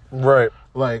shit. Right.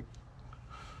 Like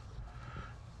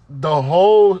the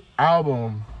whole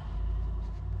album,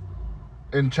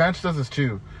 and Chance does this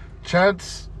too.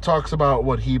 Chance talks about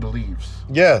what he believes.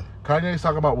 Yeah. Kanye's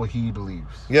talking about what he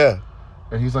believes, Yeah.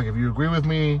 and he's like, if you agree with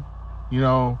me, you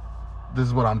know, this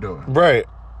is what I'm doing. Right.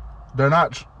 They're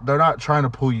not trying to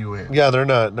pull you in. Yeah, they're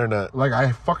not. They're not. Like,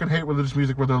 I fucking hate religious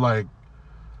music where they're like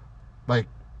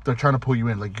they're trying to pull you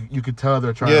in. Like, you could tell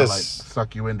they're trying to like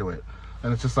suck you into it,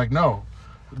 and it's just like, no,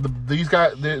 these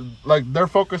guys, they're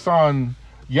focused on,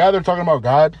 yeah, they're talking about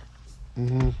God,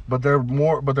 but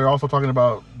they're also talking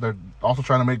about, they're also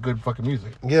trying to make good fucking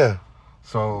music. Yeah.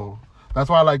 So that's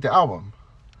why I like the album.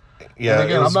 Yeah. And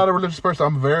again, I'm not a religious person.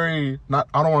 I'm very not.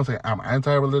 I don't want to say I'm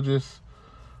anti-religious,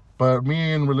 but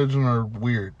me and religion are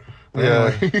weird. But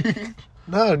Yeah. anyway.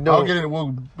 No. I'll get it.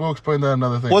 We'll explain that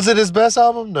another thing. Was it his best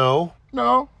album? No.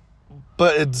 No.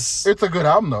 But it's a good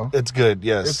album though. It's good.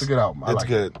 Yes. It's a good album. It's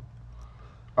good.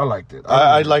 I liked it.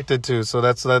 I liked it too. So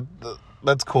that's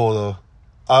cool though.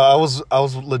 I was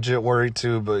legit worried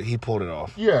too, but he pulled it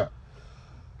off. Yeah.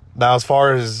 Now as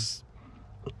far as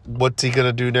what's he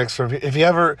gonna do next from if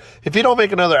he don't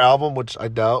make another album, which I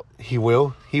doubt he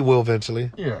will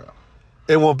eventually. Yeah.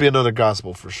 It won't be another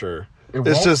gospel for sure.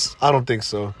 It's just I don't think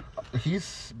so.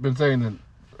 He's been saying that,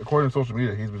 according to social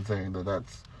media, he's been saying that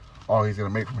that's all he's gonna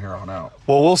make from here on out.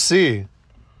 Well, we'll see.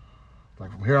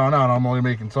 Like from here on out, I'm only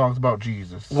making songs about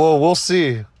Jesus. Well, we'll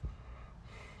see.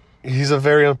 He's a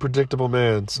very unpredictable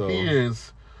man, so he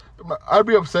is. I'd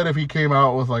be upset if he came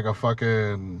out with like a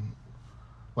fucking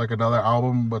another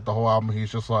album, but the whole album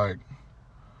he's just like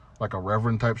a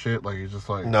reverend type shit. Like he's just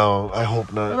like no, I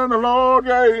hope not. In the Lord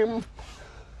game.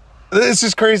 It's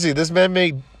just crazy. This man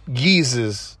made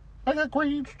Yeezus. I got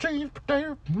greens, cheese,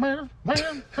 potato, tomato,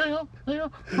 man,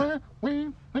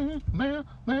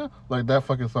 like that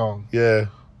fucking song. Yeah.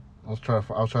 I was trying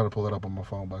to pull it up on my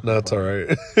phone, but no, it's all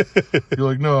right. You're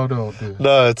like, no, don't do it.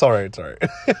 No, it's all right. It's all right.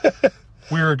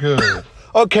 We're good.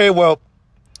 Okay, well,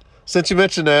 since you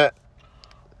mentioned that,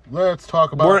 let's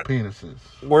talk about penises.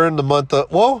 We're in the month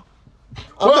of wait,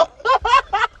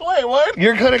 what?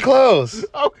 You're kind of close.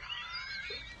 Okay.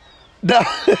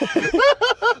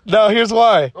 No, here's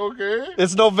why. Okay.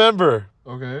 It's November.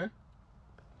 Okay.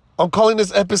 I'm calling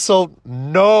this episode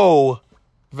November.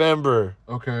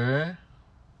 Okay.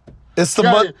 It's the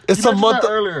month. It's a month.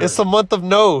 It's a month of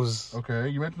no's. Okay,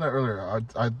 you mentioned that earlier.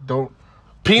 I don't.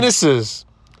 Penises.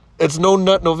 It's No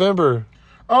Nut November.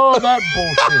 Oh, that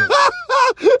bullshit.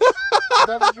 Is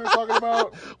that what you're talking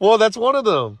about? Well, that's one of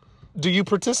them. Do you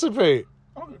participate?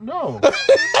 Oh, no.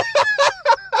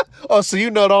 Oh, so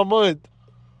you nut all month?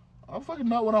 I'll fucking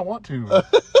nut when I want to.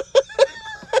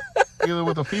 Either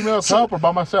with a female's help or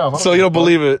by myself. So you don't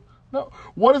believe it? No.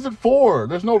 What is it for?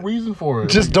 There's no reason for it.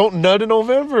 Just don't nut in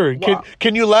November. Wow.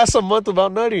 Can you last a month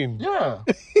without nutting? Yeah.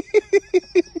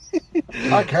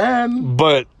 I can.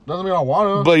 But doesn't mean I want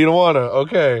to. But you don't want to.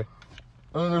 Okay.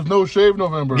 And there's no shave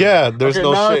November. Yeah, there's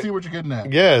no now shave. I see what you're getting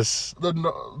at. Yes. The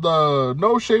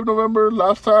no shave November,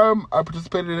 last time I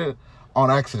participated in it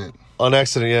on accident. On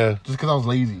accident, yeah. Just because I was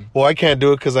lazy. Well, I can't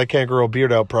do it because I can't grow a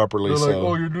beard out properly. They're like, so.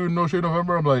 oh, you're doing no shave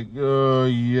November? I'm like,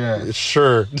 yeah.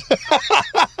 Sure.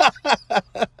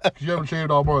 You haven't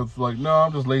shaved all month. Like, no,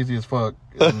 I'm just lazy as fuck.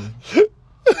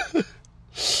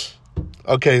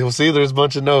 Okay, well, see, there's a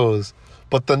bunch of no's.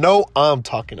 But the no I'm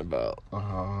talking about,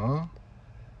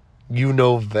 you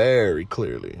know very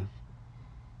clearly.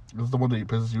 This is the one that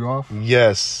pisses you off?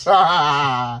 Yes.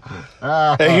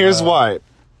 And here's why.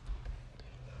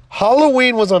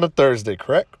 Halloween was on a Thursday,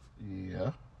 correct?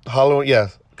 Yeah. Halloween, yeah,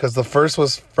 because the first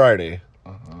was Friday.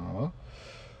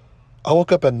 I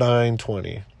woke up at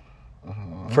 9:20.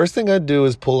 First thing I do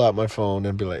is pull out my phone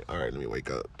and be like, all right, let me wake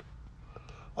up.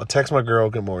 I'll text my girl,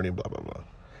 good morning, blah, blah, blah.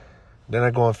 Then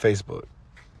I go on Facebook.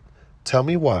 Tell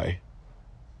me why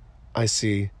I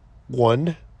see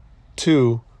 1,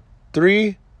 2,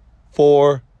 3,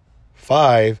 4,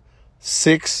 5,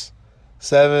 6,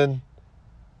 7,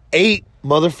 8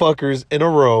 motherfuckers in a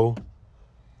row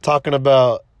talking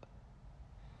about,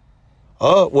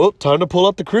 oh, well, time to pull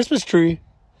up the Christmas tree.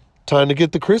 Time to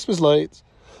get the Christmas lights.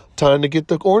 Time to get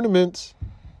the ornaments.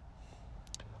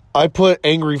 I put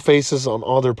angry faces on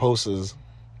all their posts.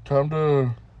 Time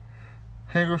to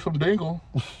hang her some dingle.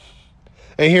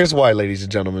 And here's why, ladies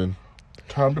and gentlemen.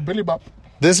 Time to Billy Bop.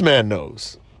 This man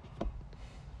knows.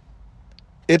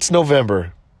 It's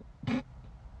November.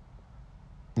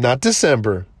 Not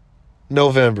December.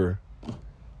 November.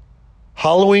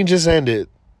 Halloween just ended.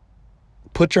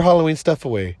 Put your Halloween stuff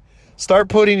away. Start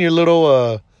putting your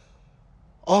little,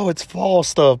 oh, it's fall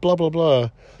stuff, blah, blah, blah.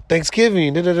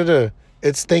 Thanksgiving, da-da-da-da.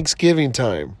 It's Thanksgiving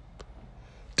time.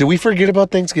 Did we forget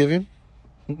about Thanksgiving?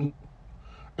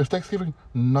 Is Thanksgiving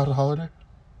not a holiday?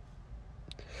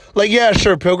 Like, yeah,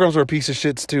 sure, pilgrims were a piece of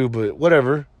shits too, but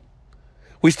whatever.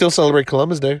 We still celebrate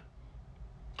Columbus Day.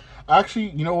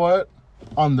 Actually, you know what?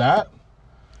 On that,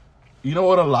 you know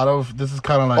what a lot of, this is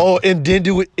kind of like... Oh,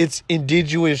 it's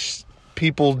Indigenous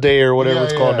People Day or whatever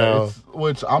it's called now.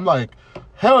 Which I'm like,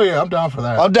 hell yeah, I'm down for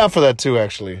that. I'm down for that too,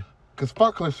 actually. Because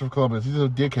fuck Christopher Columbus, he's a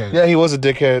dickhead. Yeah, he was a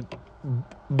dickhead,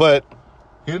 but...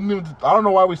 He didn't even, I don't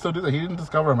know why we still do that. He didn't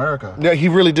discover America. Yeah, he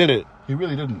really didn't. He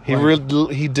really didn't.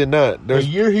 He did not. The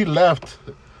year he left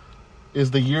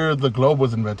is the year the globe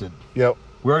was invented. Yep.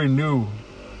 We already knew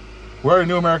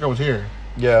America was here.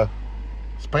 Yeah.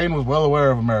 Spain was well aware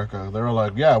of America. They were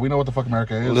like, yeah, we know what the fuck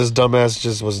America is. This dumbass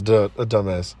just was a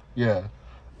dumbass. Yeah.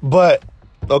 But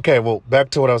Okay, well, back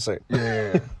to what I was saying.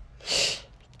 Yeah.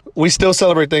 We still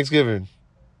celebrate Thanksgiving.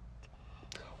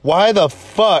 Why the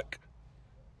fuck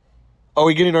are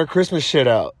we getting our Christmas shit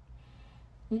out?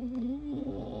 I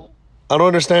don't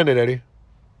understand it, Eddie.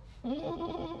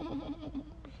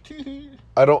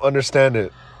 I don't understand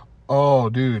it. Oh,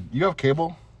 dude. You have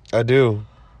cable? I do.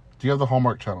 Do you have the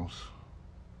Hallmark channels?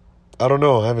 I don't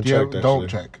know. I haven't checked, actually. Don't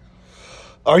check.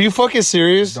 Are you fucking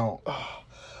serious? Don't.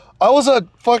 I was at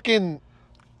fucking...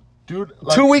 Dude,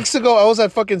 like, 2 weeks ago, I was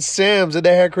at fucking Sam's and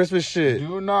they had Christmas shit.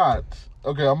 Do not.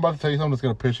 Okay, I'm about to tell you something that's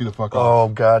going to piss you the fuck Oh,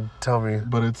 off. God. Tell me.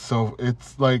 But it's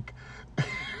like...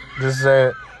 Just say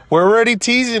it. We're already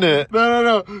teasing it.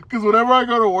 No. Because whenever I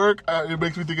go to work, it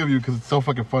makes me think of you because it's so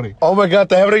fucking funny. Oh, my God.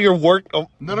 They have it at your work? Oh.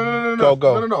 No.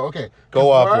 Go. No. Okay.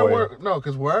 Go off, boy. No,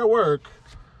 because where I work...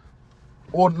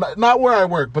 Well, not where I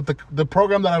work, but the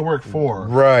program that I work for.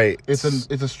 Right. It's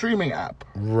a streaming app.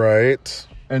 Right.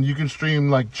 And you can stream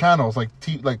like channels, like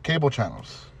cable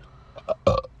channels.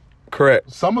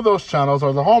 Correct. Some of those channels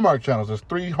are the Hallmark channels. There's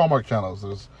 3 Hallmark channels.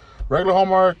 There's regular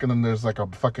Hallmark, and then there's like a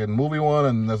fucking movie one,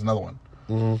 and there's another one.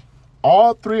 Mm-hmm.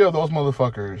 All 3 of those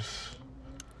motherfuckers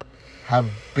have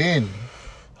been...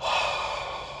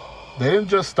 They didn't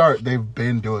just start. They've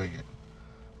been doing it.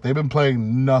 They've been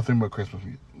playing nothing but Christmas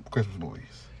movies.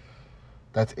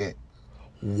 That's it.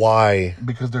 Why?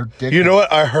 Because they're dicks. You know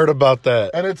what? I heard about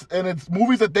that. And it's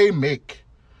movies that they make.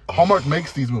 Hallmark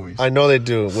makes these movies. I know they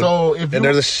do. So and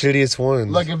they're the shittiest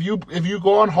ones. Like if you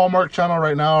go on Hallmark Channel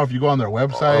right now, if you go on their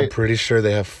website, I'm pretty sure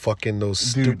they have fucking those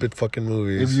stupid fucking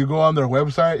movies. If you go on their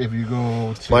website, if you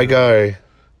go to my guy,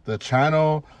 the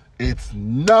channel, it's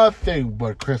nothing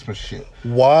but Christmas shit.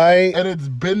 Why? And it's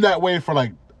been that way for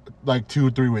like 2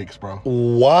 or 3 weeks, bro.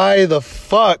 Why the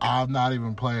fuck? I'm not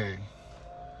even playing.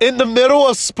 In the middle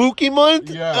of spooky month?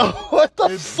 Yeah. What the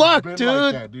fuck, been dude?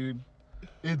 Like that, dude?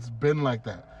 It's been like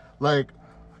that. Like,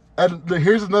 and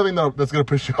here's another thing that's gonna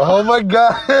piss you off. Oh my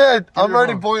God! I'm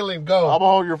already phone. boiling. Go. I'm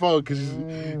gonna hold your phone because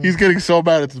he's getting so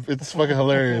mad. It's fucking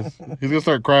hilarious. He's gonna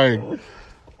start crying.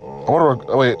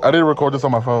 Wait, I didn't record this on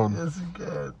my phone. Yes, you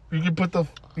can. You can put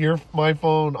my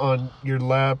phone on your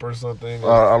lap or something.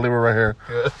 I'll leave it right here.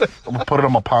 I'm gonna put it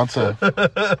on my Panza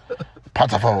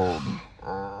phone.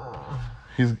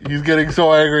 He's getting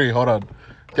so angry. Hold on.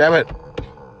 Damn it.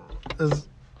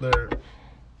 There.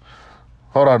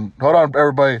 Hold on,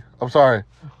 everybody. I'm sorry.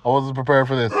 I wasn't prepared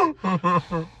for this.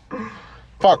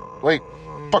 Fuck. Wait.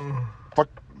 Fuck.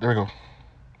 There we go.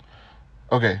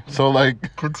 Okay, so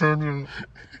like... Continue.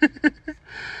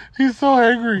 He's so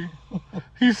angry.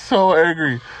 He's so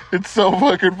angry. It's so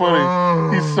fucking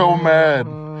funny. He's so mad.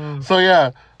 So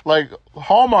yeah, like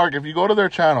Hallmark, if you go to their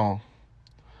channel,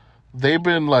 they've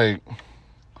been like...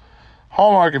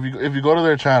 Hallmark, if you go to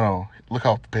their channel, look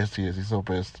how pissed he is. He's so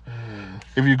pissed.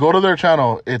 If you go to their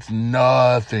channel, it's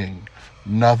nothing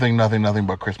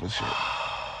but Christmas shit.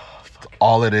 That's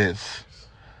all it is.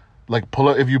 Like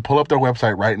if you pull up their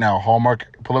website right now,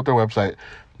 Hallmark, pull up their website,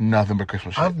 nothing but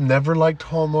Christmas shit. I've never liked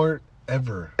Hallmark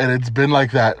ever. And it's been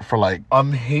like that for like...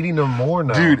 I'm hating them more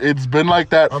now. Dude, it's been like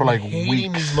that for like hating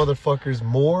weeks. These motherfuckers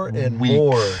more and Weeks.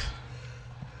 more.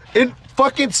 In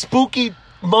fucking spooky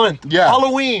month. Yeah.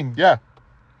 Halloween. Yeah.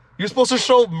 You're supposed to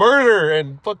show murder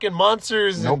and fucking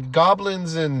monsters Nope. and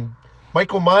goblins and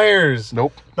Michael Myers.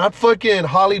 Nope. Not fucking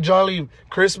holly jolly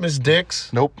Christmas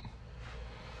dicks. Nope.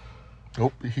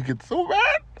 He gets so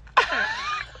mad.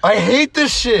 I hate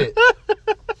this shit.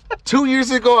 2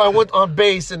 years ago, I went on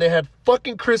base and they had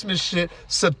fucking Christmas shit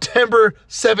September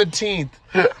 17th.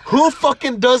 Who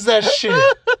fucking does that shit?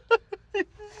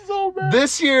 So mad.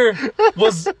 This year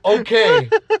was okay.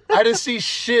 I didn't see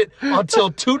shit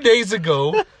until 2 days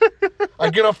ago. I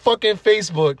get on fucking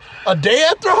Facebook. A day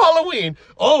after Halloween.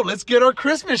 Oh, let's get our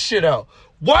Christmas shit out.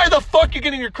 Why the fuck you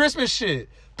getting your Christmas shit?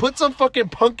 Put some fucking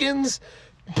pumpkins.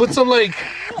 Put some like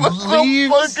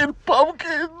leaves. Some fucking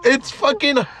pumpkins.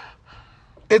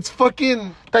 It's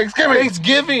fucking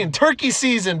Thanksgiving. Turkey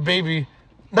season, baby.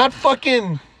 Not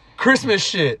Christmas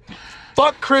shit.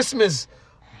 Fuck Christmas.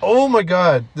 Oh my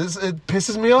God, it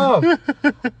pisses me off.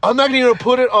 I'm not even gonna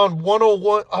put it on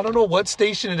 101. I don't know what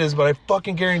station it is, but I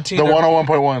fucking guarantee the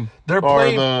 101.1. They're or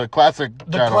playing the classic.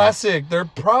 The channel. classic. They're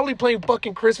probably playing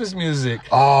fucking Christmas music.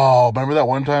 Oh, remember that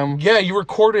one time? Yeah, you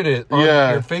recorded it on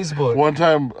your Facebook. One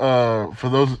time, for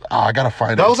those, I gotta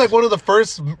find it. That was like one of the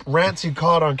first rants you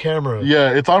caught on camera. Yeah,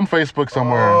 it's on Facebook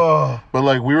somewhere. Oh. But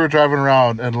like we were driving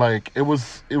around and like it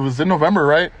was in November,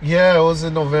 right? Yeah, it was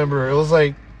in November. It was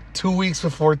like 2 weeks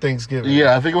before Thanksgiving.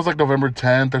 Yeah, I think it was like November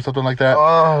 10th or something like that.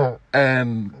 Oh.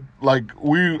 And like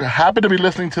we happened to be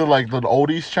listening to like the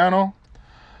oldies channel,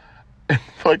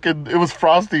 fucking, it was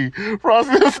Frosty.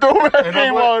 Frosty the Snowman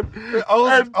came on.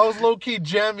 I was low key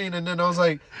jamming, and then I was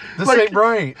like, "This Like, ain't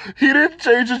right." He didn't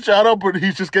change his channel, but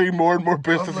he's just getting more and more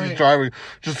pissed as he's driving,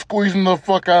 just squeezing the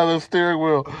fuck out of the steering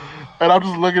wheel. And I'm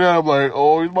just looking at him like,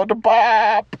 oh, he's about to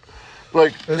pop.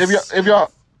 Like, if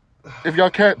y'all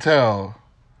can't tell,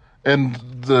 and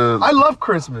the I love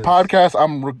Christmas podcast,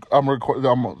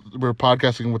 we're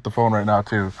podcasting with the phone right now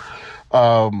too.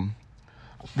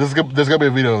 There's gonna be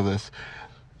a video of this.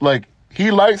 Like, he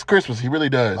likes Christmas, he really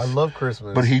does. I love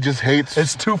Christmas, but he just hates.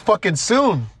 It's too fucking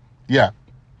soon. Yeah.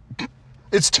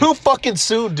 It's too fucking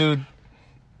soon, dude.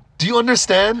 Do you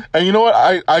understand? And you know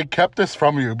what? I kept this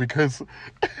from you because,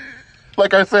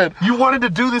 like I said, You wanted to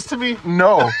do this to me?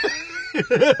 no.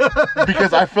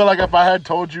 Because I feel like if I had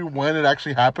told you when it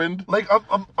actually happened, Like I'm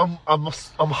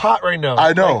hot right now.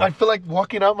 I know. Like, I feel like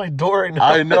walking out my door right now.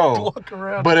 I know. have to walk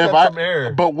around. But get some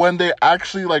air. but when they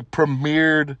actually like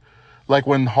premiered, like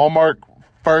when Hallmark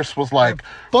first was like,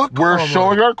 Fuck we're Hallmark.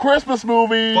 showing our Christmas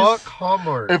movies. Fuck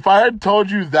Hallmark. If I had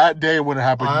told you that day when it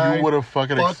happened, you would have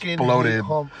fucking exploded.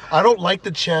 I don't like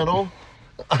the channel.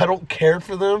 I don't care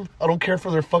for them. I don't care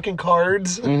for their fucking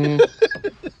cards.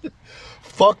 Mm-hmm.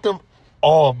 Fuck them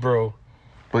all, bro.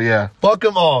 But yeah, Fuck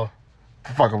them all.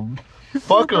 fuck them.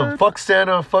 Fuck them. Fuck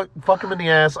Santa. Fuck him in the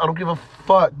ass. I don't give a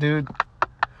fuck, dude.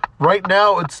 Right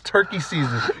now, it's turkey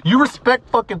season. You respect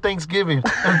fucking Thanksgiving.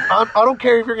 And I don't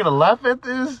care if you're going to laugh at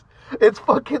this. It's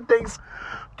fucking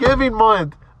Thanksgiving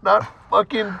month, not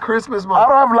fucking Christmas month. I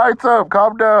don't have lights up.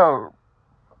 Calm down.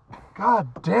 God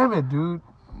damn it, dude.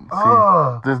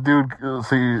 This dude,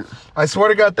 see, I swear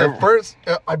to God, that first,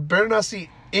 I better not see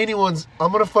anyone's.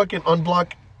 I'm going to fucking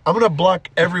unblock. I'm going to block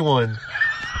everyone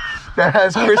that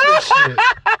has Christmas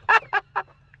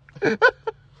shit.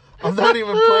 I'm not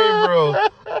even playing, bro.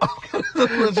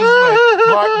 It's just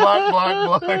like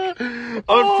block.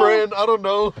 Unfriend, I don't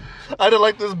know. I didn't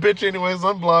like this bitch anyways,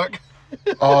 unblock.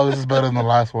 oh, this is better than the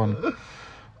last one.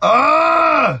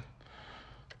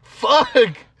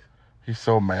 Fuck. He's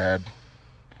so mad.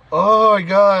 Oh my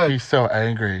God. He's so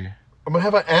angry. I'm gonna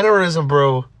have an aneurysm,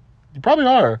 bro. You probably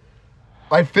are.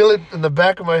 I feel it in the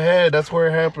back of my head. That's where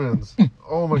it happens.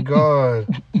 Oh my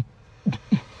God.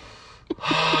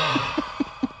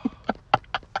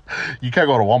 You can't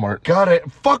go to Walmart. Got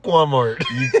it. Fuck Walmart.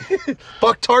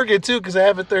 Fuck Target too, because I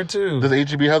have it there too. Does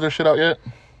HEB have their shit out yet?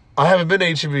 I haven't been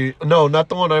to HEB. No, not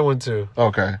the one I went to.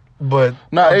 Okay. But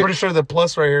No, I'm pretty sure the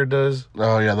Plus right here does.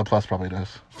 Oh, yeah, the Plus probably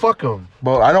does. Fuck them.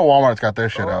 But I know Walmart's got their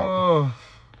shit out. Oh,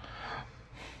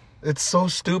 it's so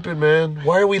stupid, man.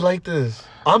 Why are we like this?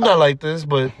 I'm not like this,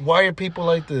 but why are people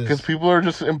like this? Because people are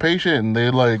just impatient and they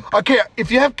like... Okay,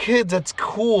 if you have kids, that's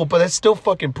cool, but that's still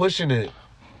fucking pushing it.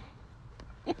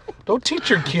 Don't teach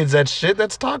your kids that shit.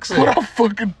 That's toxic. Put a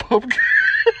fucking pumpkin.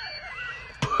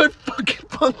 Put fucking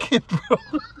pumpkin, bro.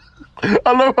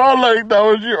 I love how, like, that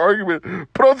was your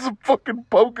argument. Put on some fucking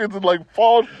pumpkins and, like,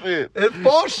 fall shit. It's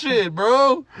fall shit,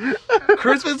 bro.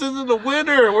 Christmas is in the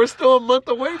winter. We're still a month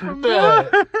away from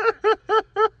that.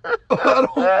 I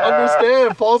don't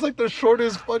understand. Fall's like the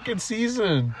shortest fucking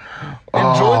season.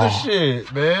 Enjoy the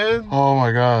shit, man. Oh,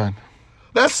 my God.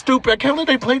 That's stupid. I can't believe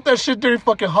they played that shit during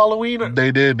fucking Halloween.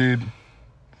 They did, dude.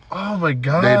 Oh, my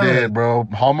God. They did, bro.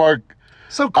 Hallmark...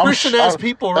 Some Christian-ass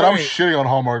people, and right? I'm shitting on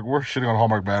Hallmark. We're shitting on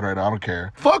Hallmark bad right now. I don't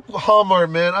care. Fuck Hallmark,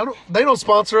 man. They don't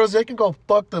sponsor us. They can go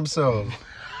fuck themselves.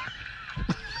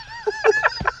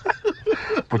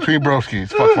 Between broskies.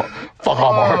 Fuck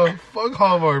Hallmark. Fuck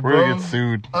Hallmark, bro. We're gonna get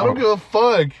sued. I don't give a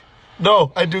fuck.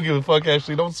 No, I do give a fuck,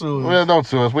 actually. Don't sue us. Well, don't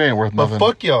sue us. We ain't worth nothing. But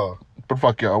fuck y'all. But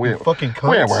fuck y'all. We ain't fucking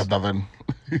cunts. We ain't worth nothing.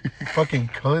 Fucking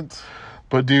cunts.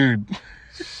 But, dude...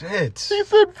 Shit. He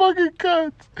said fucking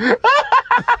cunt.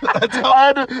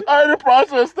 I had to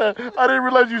process that. I didn't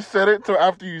realize you said it till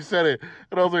after you said it.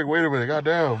 And I was like, wait a minute,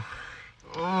 goddamn.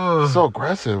 So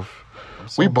aggressive.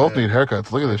 We both need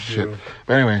haircuts. Look at this shit.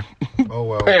 But anyway. Oh,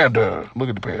 well. Panda. Look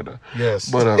at the panda. Yes.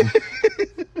 But,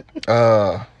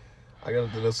 I got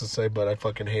nothing else to say, but I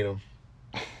fucking hate him.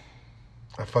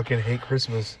 I fucking hate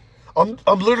Christmas. I'm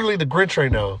literally the Grinch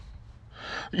right now.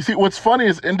 You see, what's funny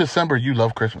is in December, you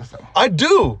love Christmas, though. I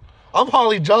do. I'm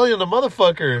Holly Jolly and the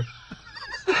motherfucker.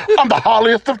 I'm the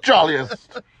holliest of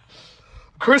jolliest.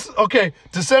 Okay,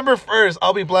 December 1st,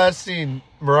 I'll be blasting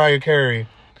Mariah Carey.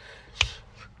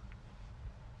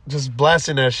 Just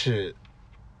blasting that shit.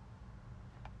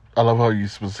 I love how you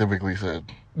specifically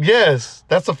said. Yes,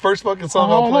 that's the first fucking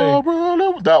song I'll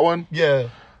play. That one? Yeah.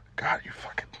 God, you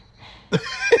fucking...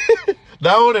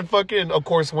 That one and fucking, of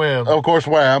course, Wham. Of course,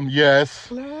 Wham,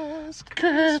 yes. Last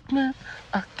Christmas,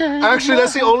 actually,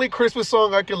 that's the only Christmas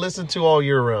song I can listen to all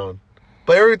year round.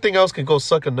 But everything else can go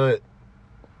suck a nut.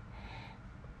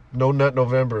 No Nut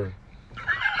November.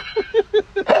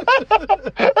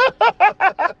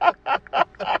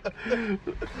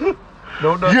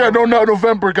 No Nut. Yeah, no Nut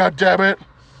November, goddammit.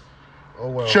 Oh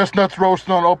well. Chestnuts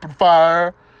roasting on open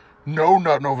fire. No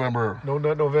Nut November. No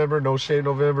Nut November, no Shave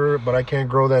November, but I can't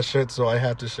grow that shit, so I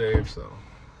have to shave, so.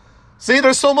 See,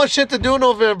 there's so much shit to do in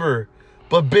November,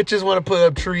 but bitches want to put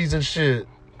up trees and shit.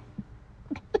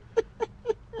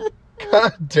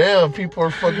 God damn, people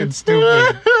are fucking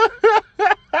stupid.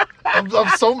 I'm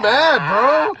so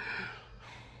mad,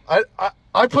 bro.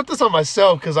 I put this on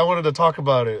myself because I wanted to talk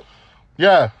about it.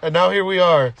 Yeah. And now here we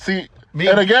are. See,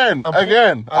 and again,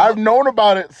 I've known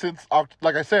about it since,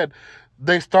 like I said,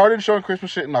 they started showing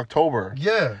Christmas shit in October.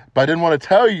 Yeah. But I didn't want to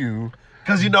tell you.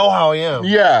 Because you know how I am.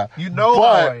 Yeah. You know but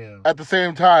how I am. At the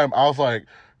same time, I was like,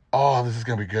 oh, this is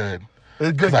going to be good.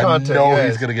 It's good content. I know yes.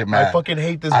 he's going to get mad. I fucking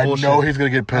hate this bullshit. I know he's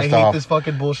going to get pissed off. I hate this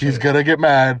fucking bullshit. He's going to get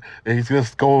mad, and he's going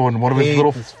to go on one of his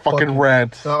little fucking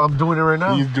rants. I'm doing it right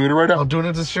now. He's doing it right now. I'm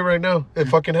doing this shit right now. It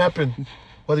fucking happened.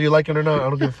 Whether you like it or not, I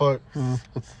don't give a fuck.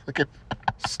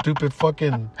 Stupid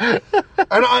fucking... And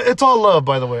it's all love,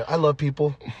 by the way. I love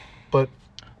people, but...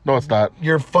 No, it's not.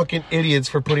 You're fucking idiots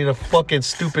for putting a fucking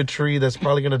stupid tree that's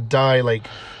probably gonna die, like,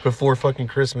 before fucking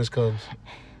Christmas comes.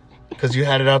 Because you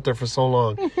had it out there for so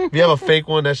long. If you have a fake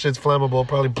one, that shit's flammable,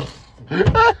 probably...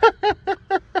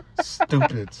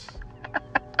 Stupids.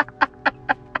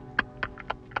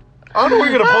 I don't know where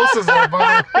you're gonna post this at, by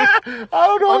the way. I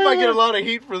don't know. I might get a lot of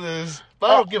heat for this, but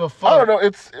I don't give a fuck. I don't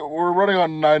know. We're running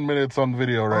on 9 minutes on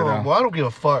video right now. Well, I don't give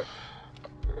a fuck.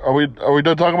 Are we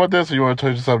done talking about this, or you want to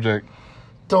change the subject?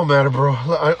 Don't matter, bro.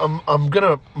 I'm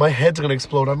gonna... My head's gonna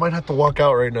explode. I might have to walk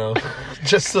out right now.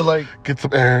 Just to, like... Get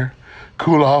some air.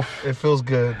 Cool off. It feels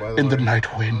good, by the way. In the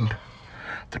night wind.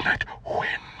 The night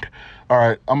wind. All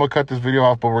right. I'm going to cut this video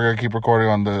off, but we're going to keep recording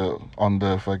on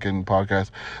the fucking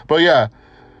podcast. But, yeah.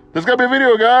 There's going to be a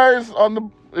video, guys.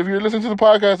 If you're listening to the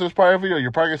podcast, there's probably a video.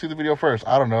 You're probably going to see the video first.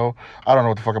 I don't know. I don't know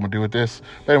what the fuck I'm going to do with this.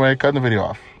 But anyway, cutting the video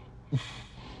off.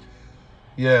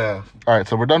 Yeah. All right.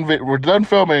 So, we're done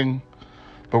filming.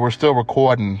 But we're still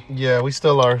recording. Yeah, we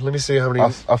still are. Let me see how many...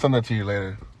 I'll send that to you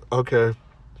later. Okay.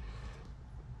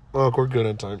 Oh, we're good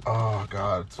on time. Oh,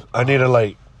 God. I need to,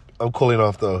 like... I'm cooling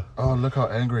off, though. Oh, look how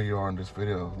angry you are in this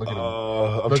video. Look at him.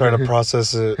 I'm trying to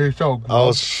process it. He's so grumpy. I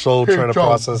was so trying to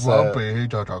process that. He's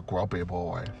just a grumpy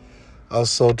boy. I was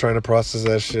so trying to process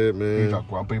that shit, man. He's a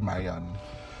grumpy man.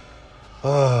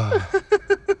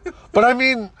 But, I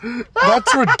mean,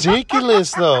 that's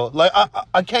ridiculous, though. Like,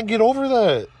 I can't get over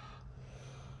that.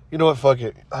 You know what? Fuck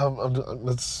it.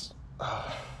 Let's.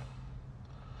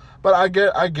 But I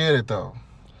get it though.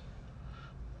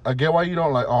 I get why you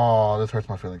don't like. Oh, this hurts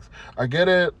my feelings. I get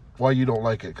it why you don't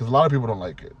like it, because a lot of people don't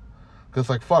like it. Because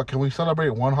like, fuck, can we celebrate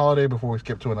one holiday before we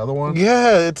skip to another one?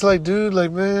 Yeah, it's like, dude,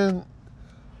 like, man,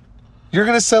 you're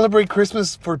gonna celebrate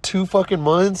Christmas for 2 fucking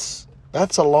months?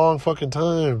 That's a long fucking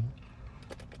time.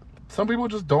 Some people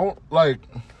just don't like.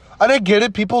 I didn't get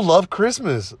it. People love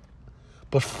Christmas,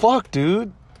 but fuck,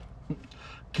 dude.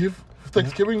 Give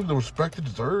Thanksgiving the respect it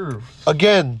deserves.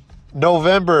 Again,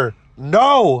 November.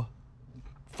 No.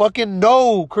 Fucking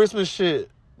no Christmas shit.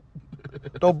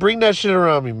 Don't bring that shit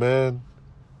around me, man.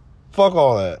 Fuck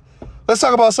all that. Let's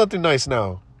talk about something nice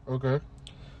now. Okay. I'm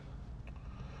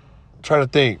trying to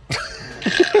think.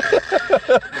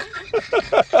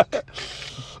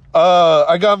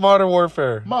 I got Modern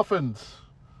Warfare. Muffins.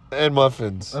 And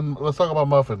muffins. And let's talk about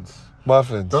muffins.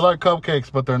 Muffins. They're like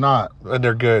cupcakes, but they're not. And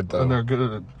they're good, though. And they're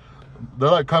good.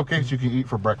 They're like cupcakes you can eat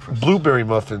for breakfast. Blueberry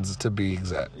muffins, to be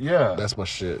exact. Yeah. That's my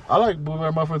shit. I like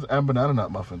blueberry muffins and banana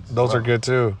nut muffins. Those are good,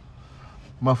 too.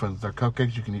 Muffins. They're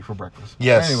cupcakes you can eat for breakfast.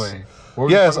 Yes. Anyway.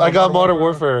 Yes, I got Modern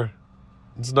Warfare.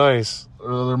 It's nice.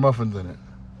 There are muffins in it.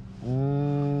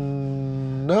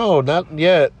 No, not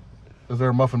yet. Is there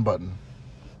a muffin button?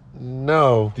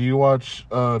 No. Do you watch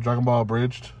Dragon Ball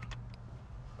Abridged?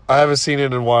 I haven't seen it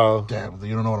in a while. Damn,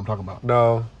 you don't know what I'm talking about.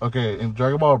 No. Okay, in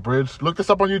Dragon Ball Abridged, look this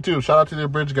up on YouTube. Shout out to the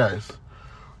Abridged guys.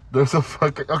 There's a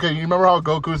fucking... Okay, you remember how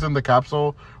Goku's in the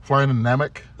capsule flying in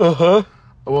Namek? Uh-huh.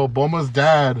 Well, Bulma's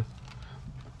dad,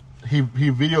 he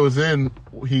videos in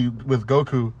with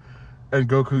Goku, and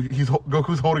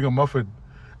Goku's holding a muffin.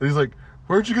 And he's like,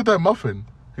 where'd you get that muffin?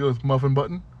 He goes, muffin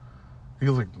button? He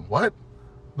goes like, what?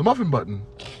 The muffin button.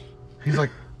 He's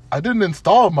like, I didn't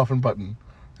install a muffin button.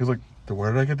 He's like, then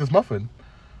where did I get this muffin?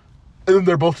 And then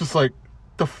they're both just like,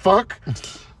 the fuck?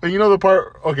 And you know the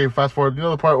part, okay, fast forward, you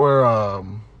know the part where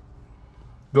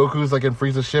Goku's like in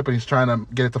Frieza's ship and he's trying to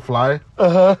get it to fly?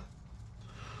 Uh-huh.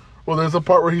 Well, there's a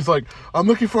part where he's like, I'm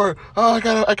looking for it. Oh,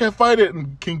 I can't find it.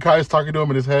 And King Kai's talking to him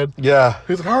in his head. Yeah.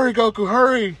 He's like, hurry, Goku,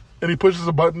 hurry. And he pushes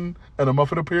a button and a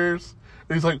muffin appears,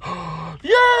 and he's like,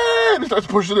 yeah! And he starts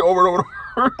pushing it over and over and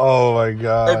over. Oh my And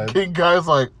god. King Kai's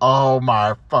like, oh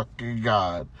my fucking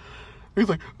god. He's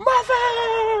like,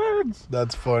 muffins!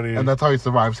 That's funny. And that's how he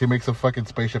survives. He makes a fucking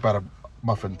spaceship out of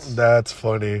muffins. That's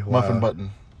funny. Wow. Muffin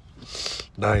button.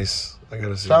 Nice. I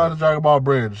gotta see Shout out to that. Dragon Ball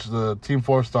Bridge, the Team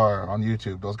 4-Star on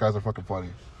YouTube. Those guys are fucking funny.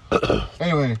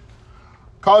 Anyway,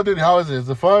 Call of Duty, how is it? Is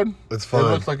it fun? It's fun. It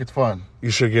looks like it's fun. You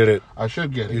should get it. I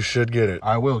should get it. You should get it.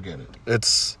 I will get it.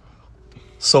 It's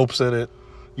soap's in it.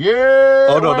 Yeah!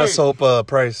 Oh no, wait. that's soap.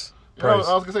 Price. Yeah, Price.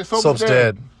 I was gonna say Soap's Soap's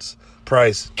dead. dead.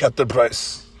 Price. Captain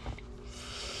Price.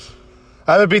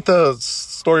 I haven't beat the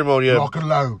story mode yet. Rock and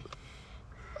load.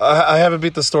 I haven't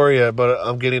beat the story yet, but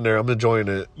I'm getting there. I'm enjoying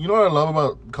it. You know what I love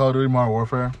about Call of Duty Modern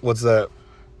Warfare? What's that?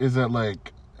 Is that,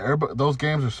 like, everybody, those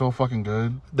games are so fucking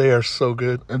good, They are so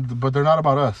good. but they're not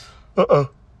about us. Uh-uh.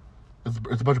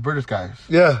 It's a bunch of British guys.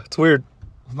 Yeah, it's weird.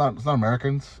 It's not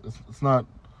Americans. It's not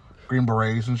Green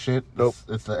Berets and shit. Nope.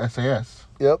 It's the SAS.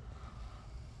 Yep.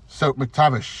 Soap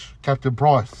McTavish, Captain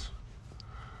Price.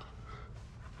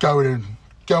 Going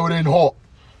in hot.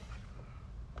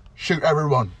 Shoot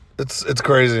everyone. It's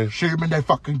crazy. Shoot them in their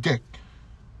fucking dick.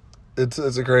 It's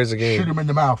a crazy Shoot game. them in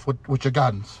the mouth with your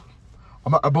guns.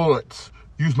 I'm out of bullets.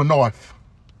 Use my knife.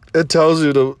 It tells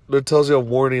you a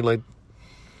warning like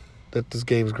that this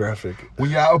game's graphic.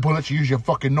 When you're out of bullets, you use your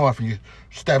fucking knife and you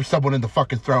stab someone in the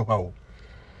fucking throat hole.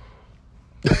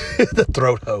 The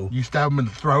throat hole. You stab them in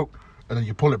the throat and then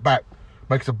you pull it back.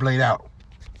 Makes it bleed out.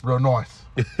 Real nice.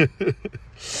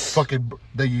 Fucking,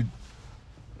 then you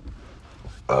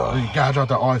gouge out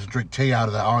their eyes and drink tea out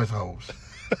of their eyes holes.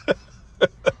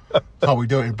 That's how we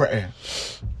do it in Britain.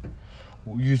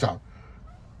 We use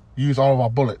all of our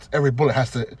bullets. Every bullet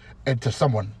has to enter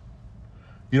someone.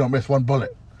 You don't miss one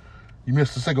bullet. You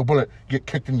miss a single bullet, you get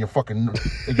kicked in your fucking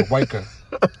in your waker.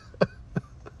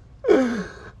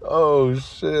 Oh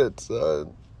shit,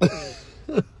 son.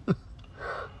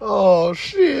 Oh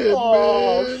shit, man.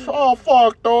 Oh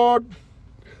fuck, dude.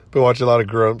 Been watching a lot of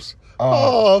Grumps.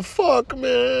 Oh fuck,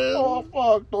 man. Oh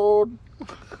fuck, dude.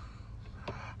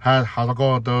 How's it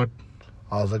going, dude?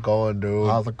 How's it going, dude?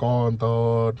 How's it going,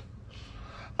 dude?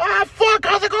 Ah, fuck!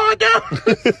 How's it going,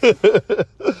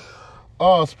 dude?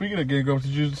 Oh, speaking of Game Grumps,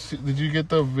 did you get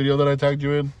the video that I tagged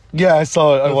you in? Yeah, I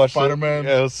saw it. I The watched Spider-Man? it.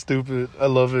 Yeah, it was stupid. I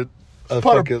love it. I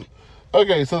Spider- fucking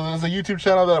Okay, so there's a YouTube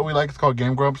channel that we like. It's called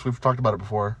Game Grumps. We've talked about it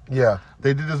before. yeah.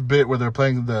 They did this bit where they're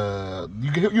playing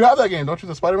you have that game, don't you?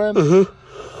 The Spider-Man?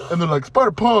 And they're like,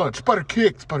 Spider Punch, Spider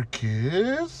Kick, Spider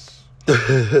Kiss.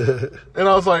 And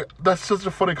I was like, that's such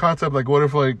a funny concept. Like, what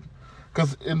if, like,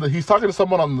 because he's talking to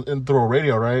someone through a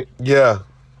radio, right? Yeah.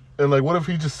 And, like, what if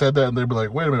he just said that and they'd be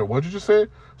like, wait a minute, what'd you just say?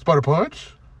 Spider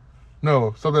Punch?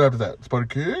 No, something after that. Spider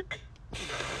Kick?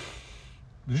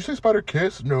 Did you say Spider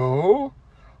Kiss? No.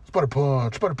 Spider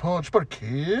Punch, Spider Punch, Spider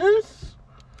Kiss?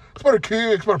 Spider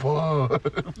Kick, Spider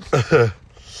Punch.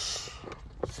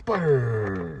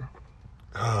 Spider.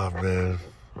 Oh man.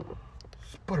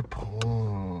 Spider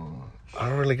Punch. I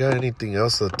don't really got anything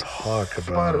else to talk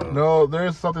about. No,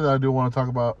 there's something that I do want to talk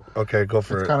about. Okay, go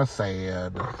for It's it. kind of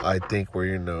sad. I think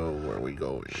where we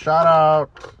going. Shout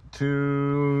out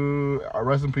to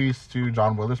rest in peace to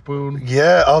John Witherspoon.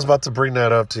 Yeah, I was about to bring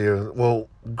that up to you. We'll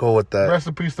go with that. Rest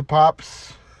in peace to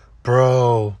Pops.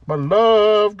 Bro. My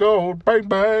love goes bang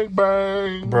bang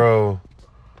bang. Bro.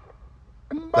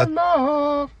 And my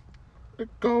love, it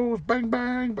goes bang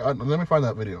bang. Let me find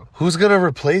that video. Who's gonna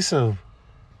replace him?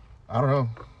 I don't know.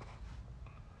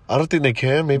 I don't think they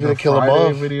can. Maybe The they kill him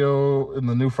Friday off. video in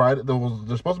the new Friday.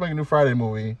 They're supposed to make a new Friday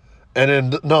movie. And then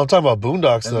no, I'm talking about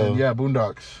Boondocks And though. then, yeah,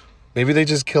 Boondocks. Maybe they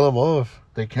just kill him off.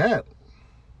 They can't.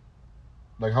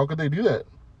 Like, how could they do that?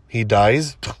 He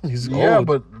dies. He's Yeah, old.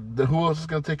 but who else is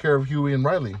going to take care of Huey and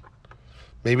Riley?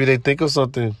 Maybe they think of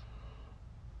something.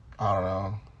 I don't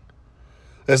know.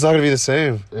 It's not gonna be the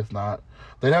same. It's not.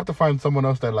 They'd have to find someone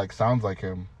else that, like, sounds like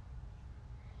him.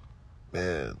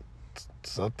 Man,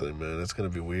 something, man. It's gonna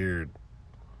be weird.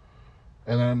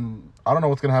 And then, I don't know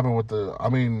what's going to happen with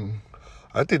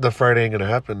I think the Friday ain't gonna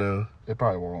happen now. it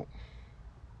probably won't.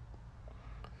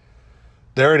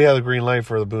 They already have the green light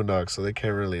for the Boondocks, so they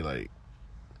can't really like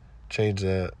change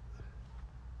that.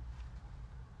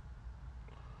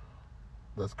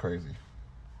 That's crazy.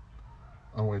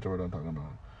 I'm wait till we're done talking about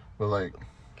it. But, like,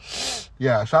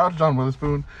 yeah, shout out to John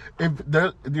Witherspoon.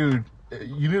 Dude,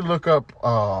 you need to look up,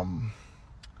 and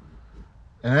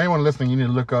anyone listening, you need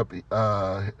to look up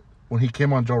when he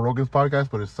came on Joe Rogan's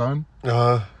podcast with his son.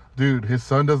 Dude, his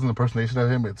son does an impersonation of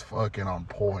him. It's fucking on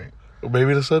point.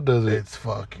 Maybe the son does it. It's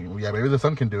fucking, yeah, maybe the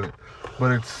son can do it.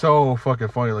 But it's so fucking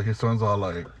funny. Like, his son's all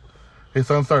like, his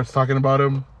son starts talking about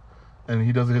him, and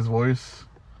he does his voice.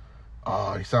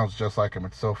 Oh, he sounds just like him.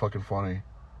 It's so fucking funny.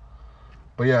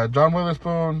 But yeah, John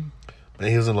Witherspoon. And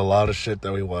he was in a lot of shit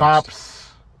that we watched. Pops.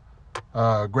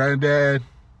 Granddad.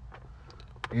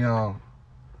 You know.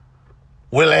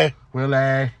 Willie.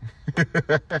 Willie.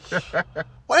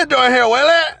 What you doing here,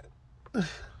 Willie?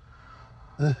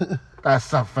 That's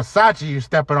some Versace you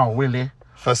stepping on, Willie.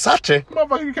 Versace?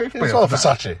 Motherfucker, you can't spell It's all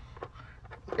Versace.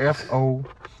 F-O.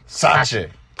 Versace.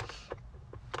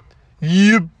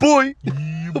 Yeah, boy.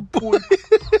 Yeah, boy.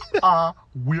 I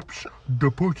whips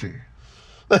the poochie.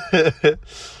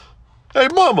 Hey,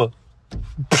 mama.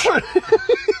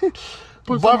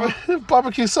 Put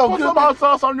Barbecue so Put good. some hot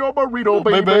sauce on your burrito,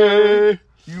 baby. baby.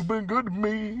 You've been good to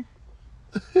me.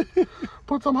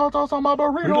 Put some hot sauce on my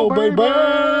Burrito, burrito, baby.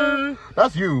 baby.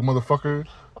 That's you, motherfucker.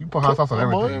 You put hot sauce on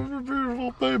everything.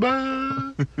 Beautiful, baby.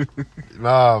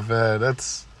 Oh, man,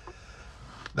 that's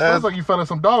Sounds like you fell in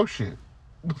some dog shit.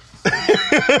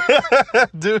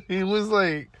 dude. He was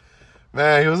like,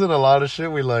 man, he was in a lot of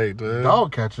shit we liked, man.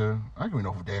 Dog catcher. I don't even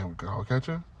know if damn dog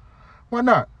catcher. Why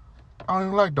not? I don't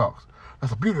even like dogs.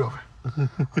 That's the beauty of it.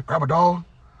 I grab a dog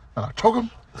and I choke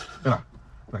him and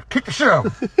I kick the shit out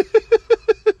of him.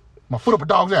 My foot up a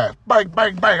dog's ass. Bang,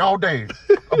 bang, bang all day.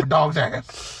 Up a dog's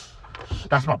ass.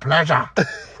 That's my pleasure.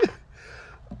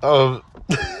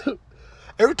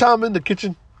 Every time I'm in the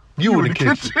kitchen, you in the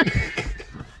kitchen.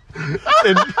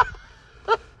 And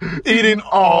eating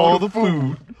all the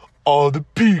food. All the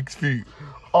pig's feet.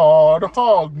 Oh, the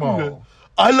hog maw.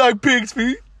 I like pig's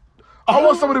feet. I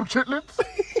want some of them chitlins.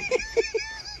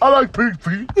 I like pig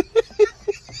feet.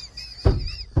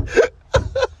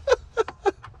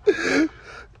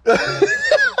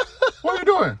 What are you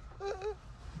doing?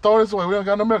 Throw this away. We don't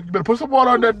got no milk. You better put some water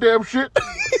on that damn shit.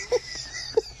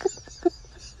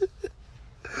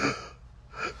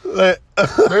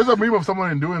 There's a meme of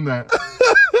someone doing that.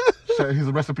 He's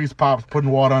a recipes Pops putting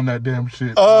water on that damn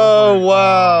shit. Oh,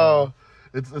 wow.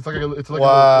 It's like a little gif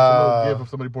of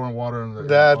somebody pouring water in the.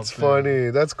 That's funny.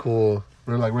 That's cool.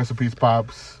 They're like recipes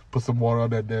Pops. Put some water on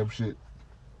that damn shit.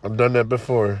 I've done that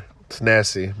before. It's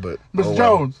nasty, but Mr.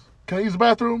 Jones, can I use the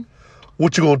bathroom?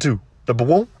 What you gonna do? Number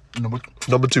one? Number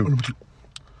two. Number two.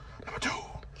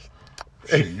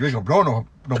 Hey, you ain't gonna blow no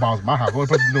bombs in my house. The only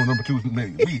person doing number two is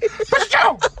me. Mr.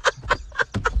 Jones!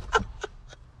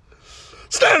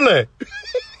 Stanley!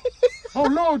 Oh,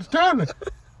 Lord, Stanley.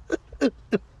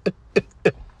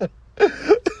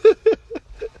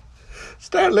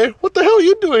 Stanley, what the hell are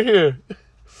you doing here?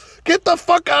 Get the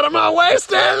fuck out of my way,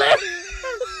 Stanley!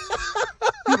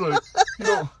 He's like,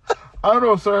 I don't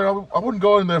know, sir. I wouldn't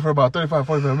go in there for about 35,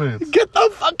 45 minutes. Get the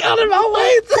fuck out of my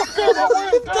way!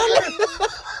 Stanley.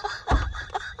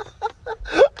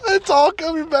 It's all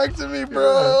coming back to me,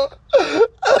 bro.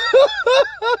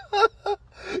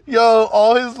 Yo,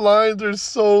 all his lines are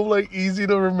so, like, easy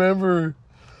to remember.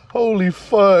 Holy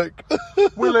fuck.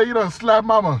 Willie, you done slap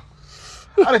mama.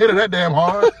 I done hit her that damn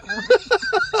hard.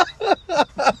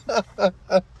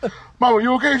 Mama,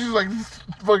 you okay? She's like,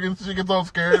 fucking, she gets all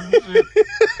scared and shit.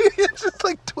 It's just,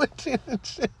 like, twitching and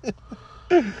shit.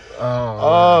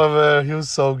 Oh, man, he was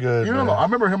so good, you man. know, I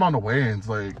remember him on the Wayans,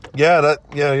 like, Yeah.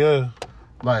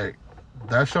 like,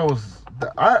 that show was,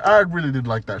 I really did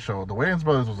like that show. The Wayans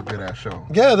Brothers was a good ass show.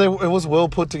 Yeah, it was well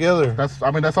put together. That's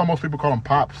how most people call them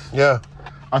Pops. Yeah.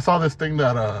 I saw this thing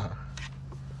that,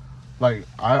 like,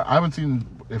 I haven't seen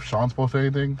if Sean's posted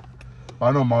anything, but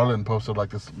I know Marlon posted, like,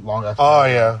 this long ass. Oh,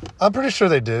 yeah. I'm pretty sure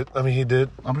they did. I mean, he did.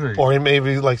 I'm sure. Or he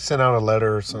maybe, like, sent out a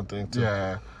letter or something.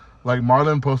 Yeah. Like,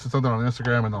 Marlon posted something on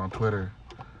Instagram and on Twitter.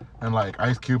 And, like,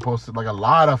 Ice Cube posted, like, a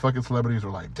lot of fucking celebrities were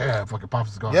like, damn, fucking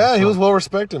Pops is gone. Yeah, he was well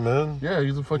respected, man. Yeah,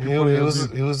 he's a fucking He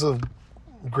was a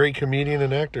great comedian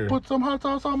and actor. Put some hot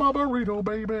sauce on my burrito,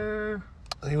 baby.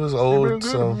 He was He been old, good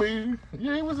so to me.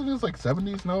 Yeah, he was in his, like,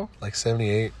 70s, no? like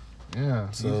 78. Yeah,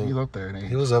 So he's up there in age.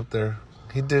 He was up there.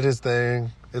 He did his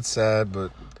thing. It's sad,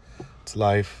 but it's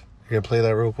life. You gonna play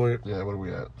that real quick? Yeah, what are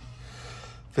we at?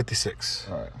 56.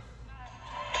 All right.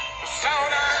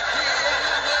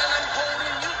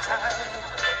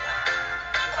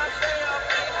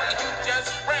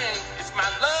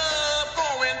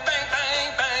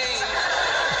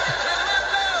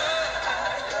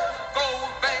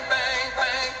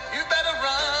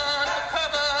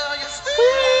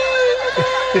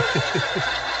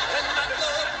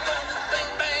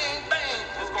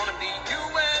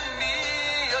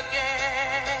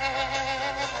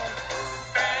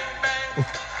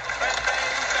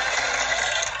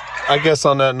 I guess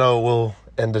on that note, we'll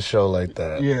end the show like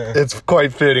that. Yeah. It's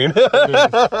quite fitting.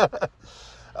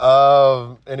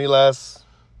 Any last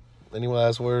Any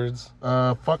last words?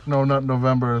 Fuck No Nut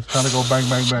November. It's trying to go bang,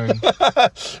 bang, bang.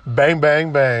 Bang,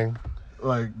 bang, bang.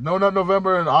 Like, No Nut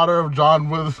November in honor of John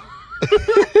Withers.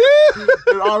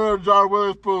 In honor of John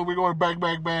Witherspoon, we're going bang,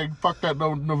 bang, bang. Fuck that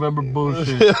November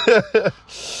bullshit.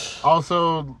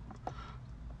 Also,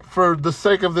 for the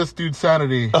sake of this dude's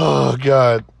sanity, Oh,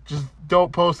 God. just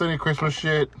don't post any Christmas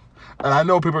shit. And I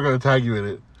know people are going to tag you in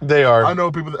it. They are. I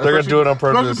know people. They're going to do it on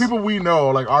purpose. Especially people we know,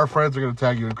 like our friends are going to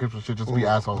tag you in Christmas shit just to be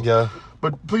assholes. Yeah.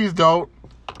 But please don't.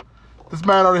 This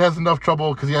man already has enough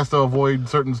trouble because he has to avoid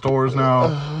certain stores now.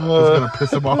 It's going to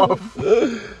piss him off.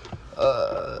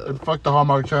 And fuck the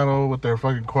Hallmark Channel with their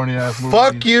fucking corny ass movies.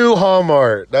 Fuck you,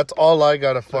 Hallmark. That's all I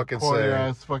got to fucking Corny say.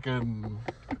 ass fucking.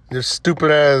 Your stupid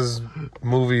ass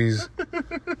movies.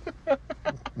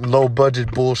 Low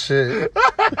budget bullshit.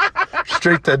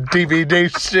 Straight to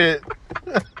DVD shit.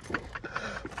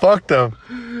 Fuck them.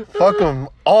 Fuck them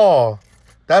all.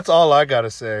 That's all I gotta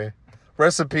say.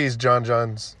 Rest in peace, John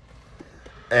Johns.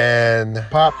 And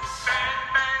Pops.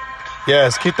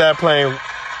 yes, keep that playing.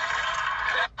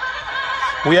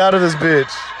 We out of this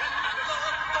bitch.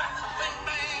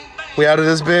 We out of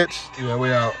this bitch. Yeah, we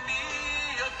out.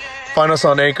 Find us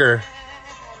on Anchor,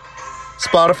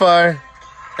 Spotify,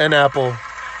 and Apple.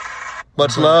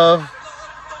 Much love.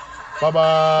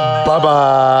 Bye-bye.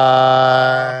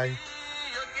 Bye-bye.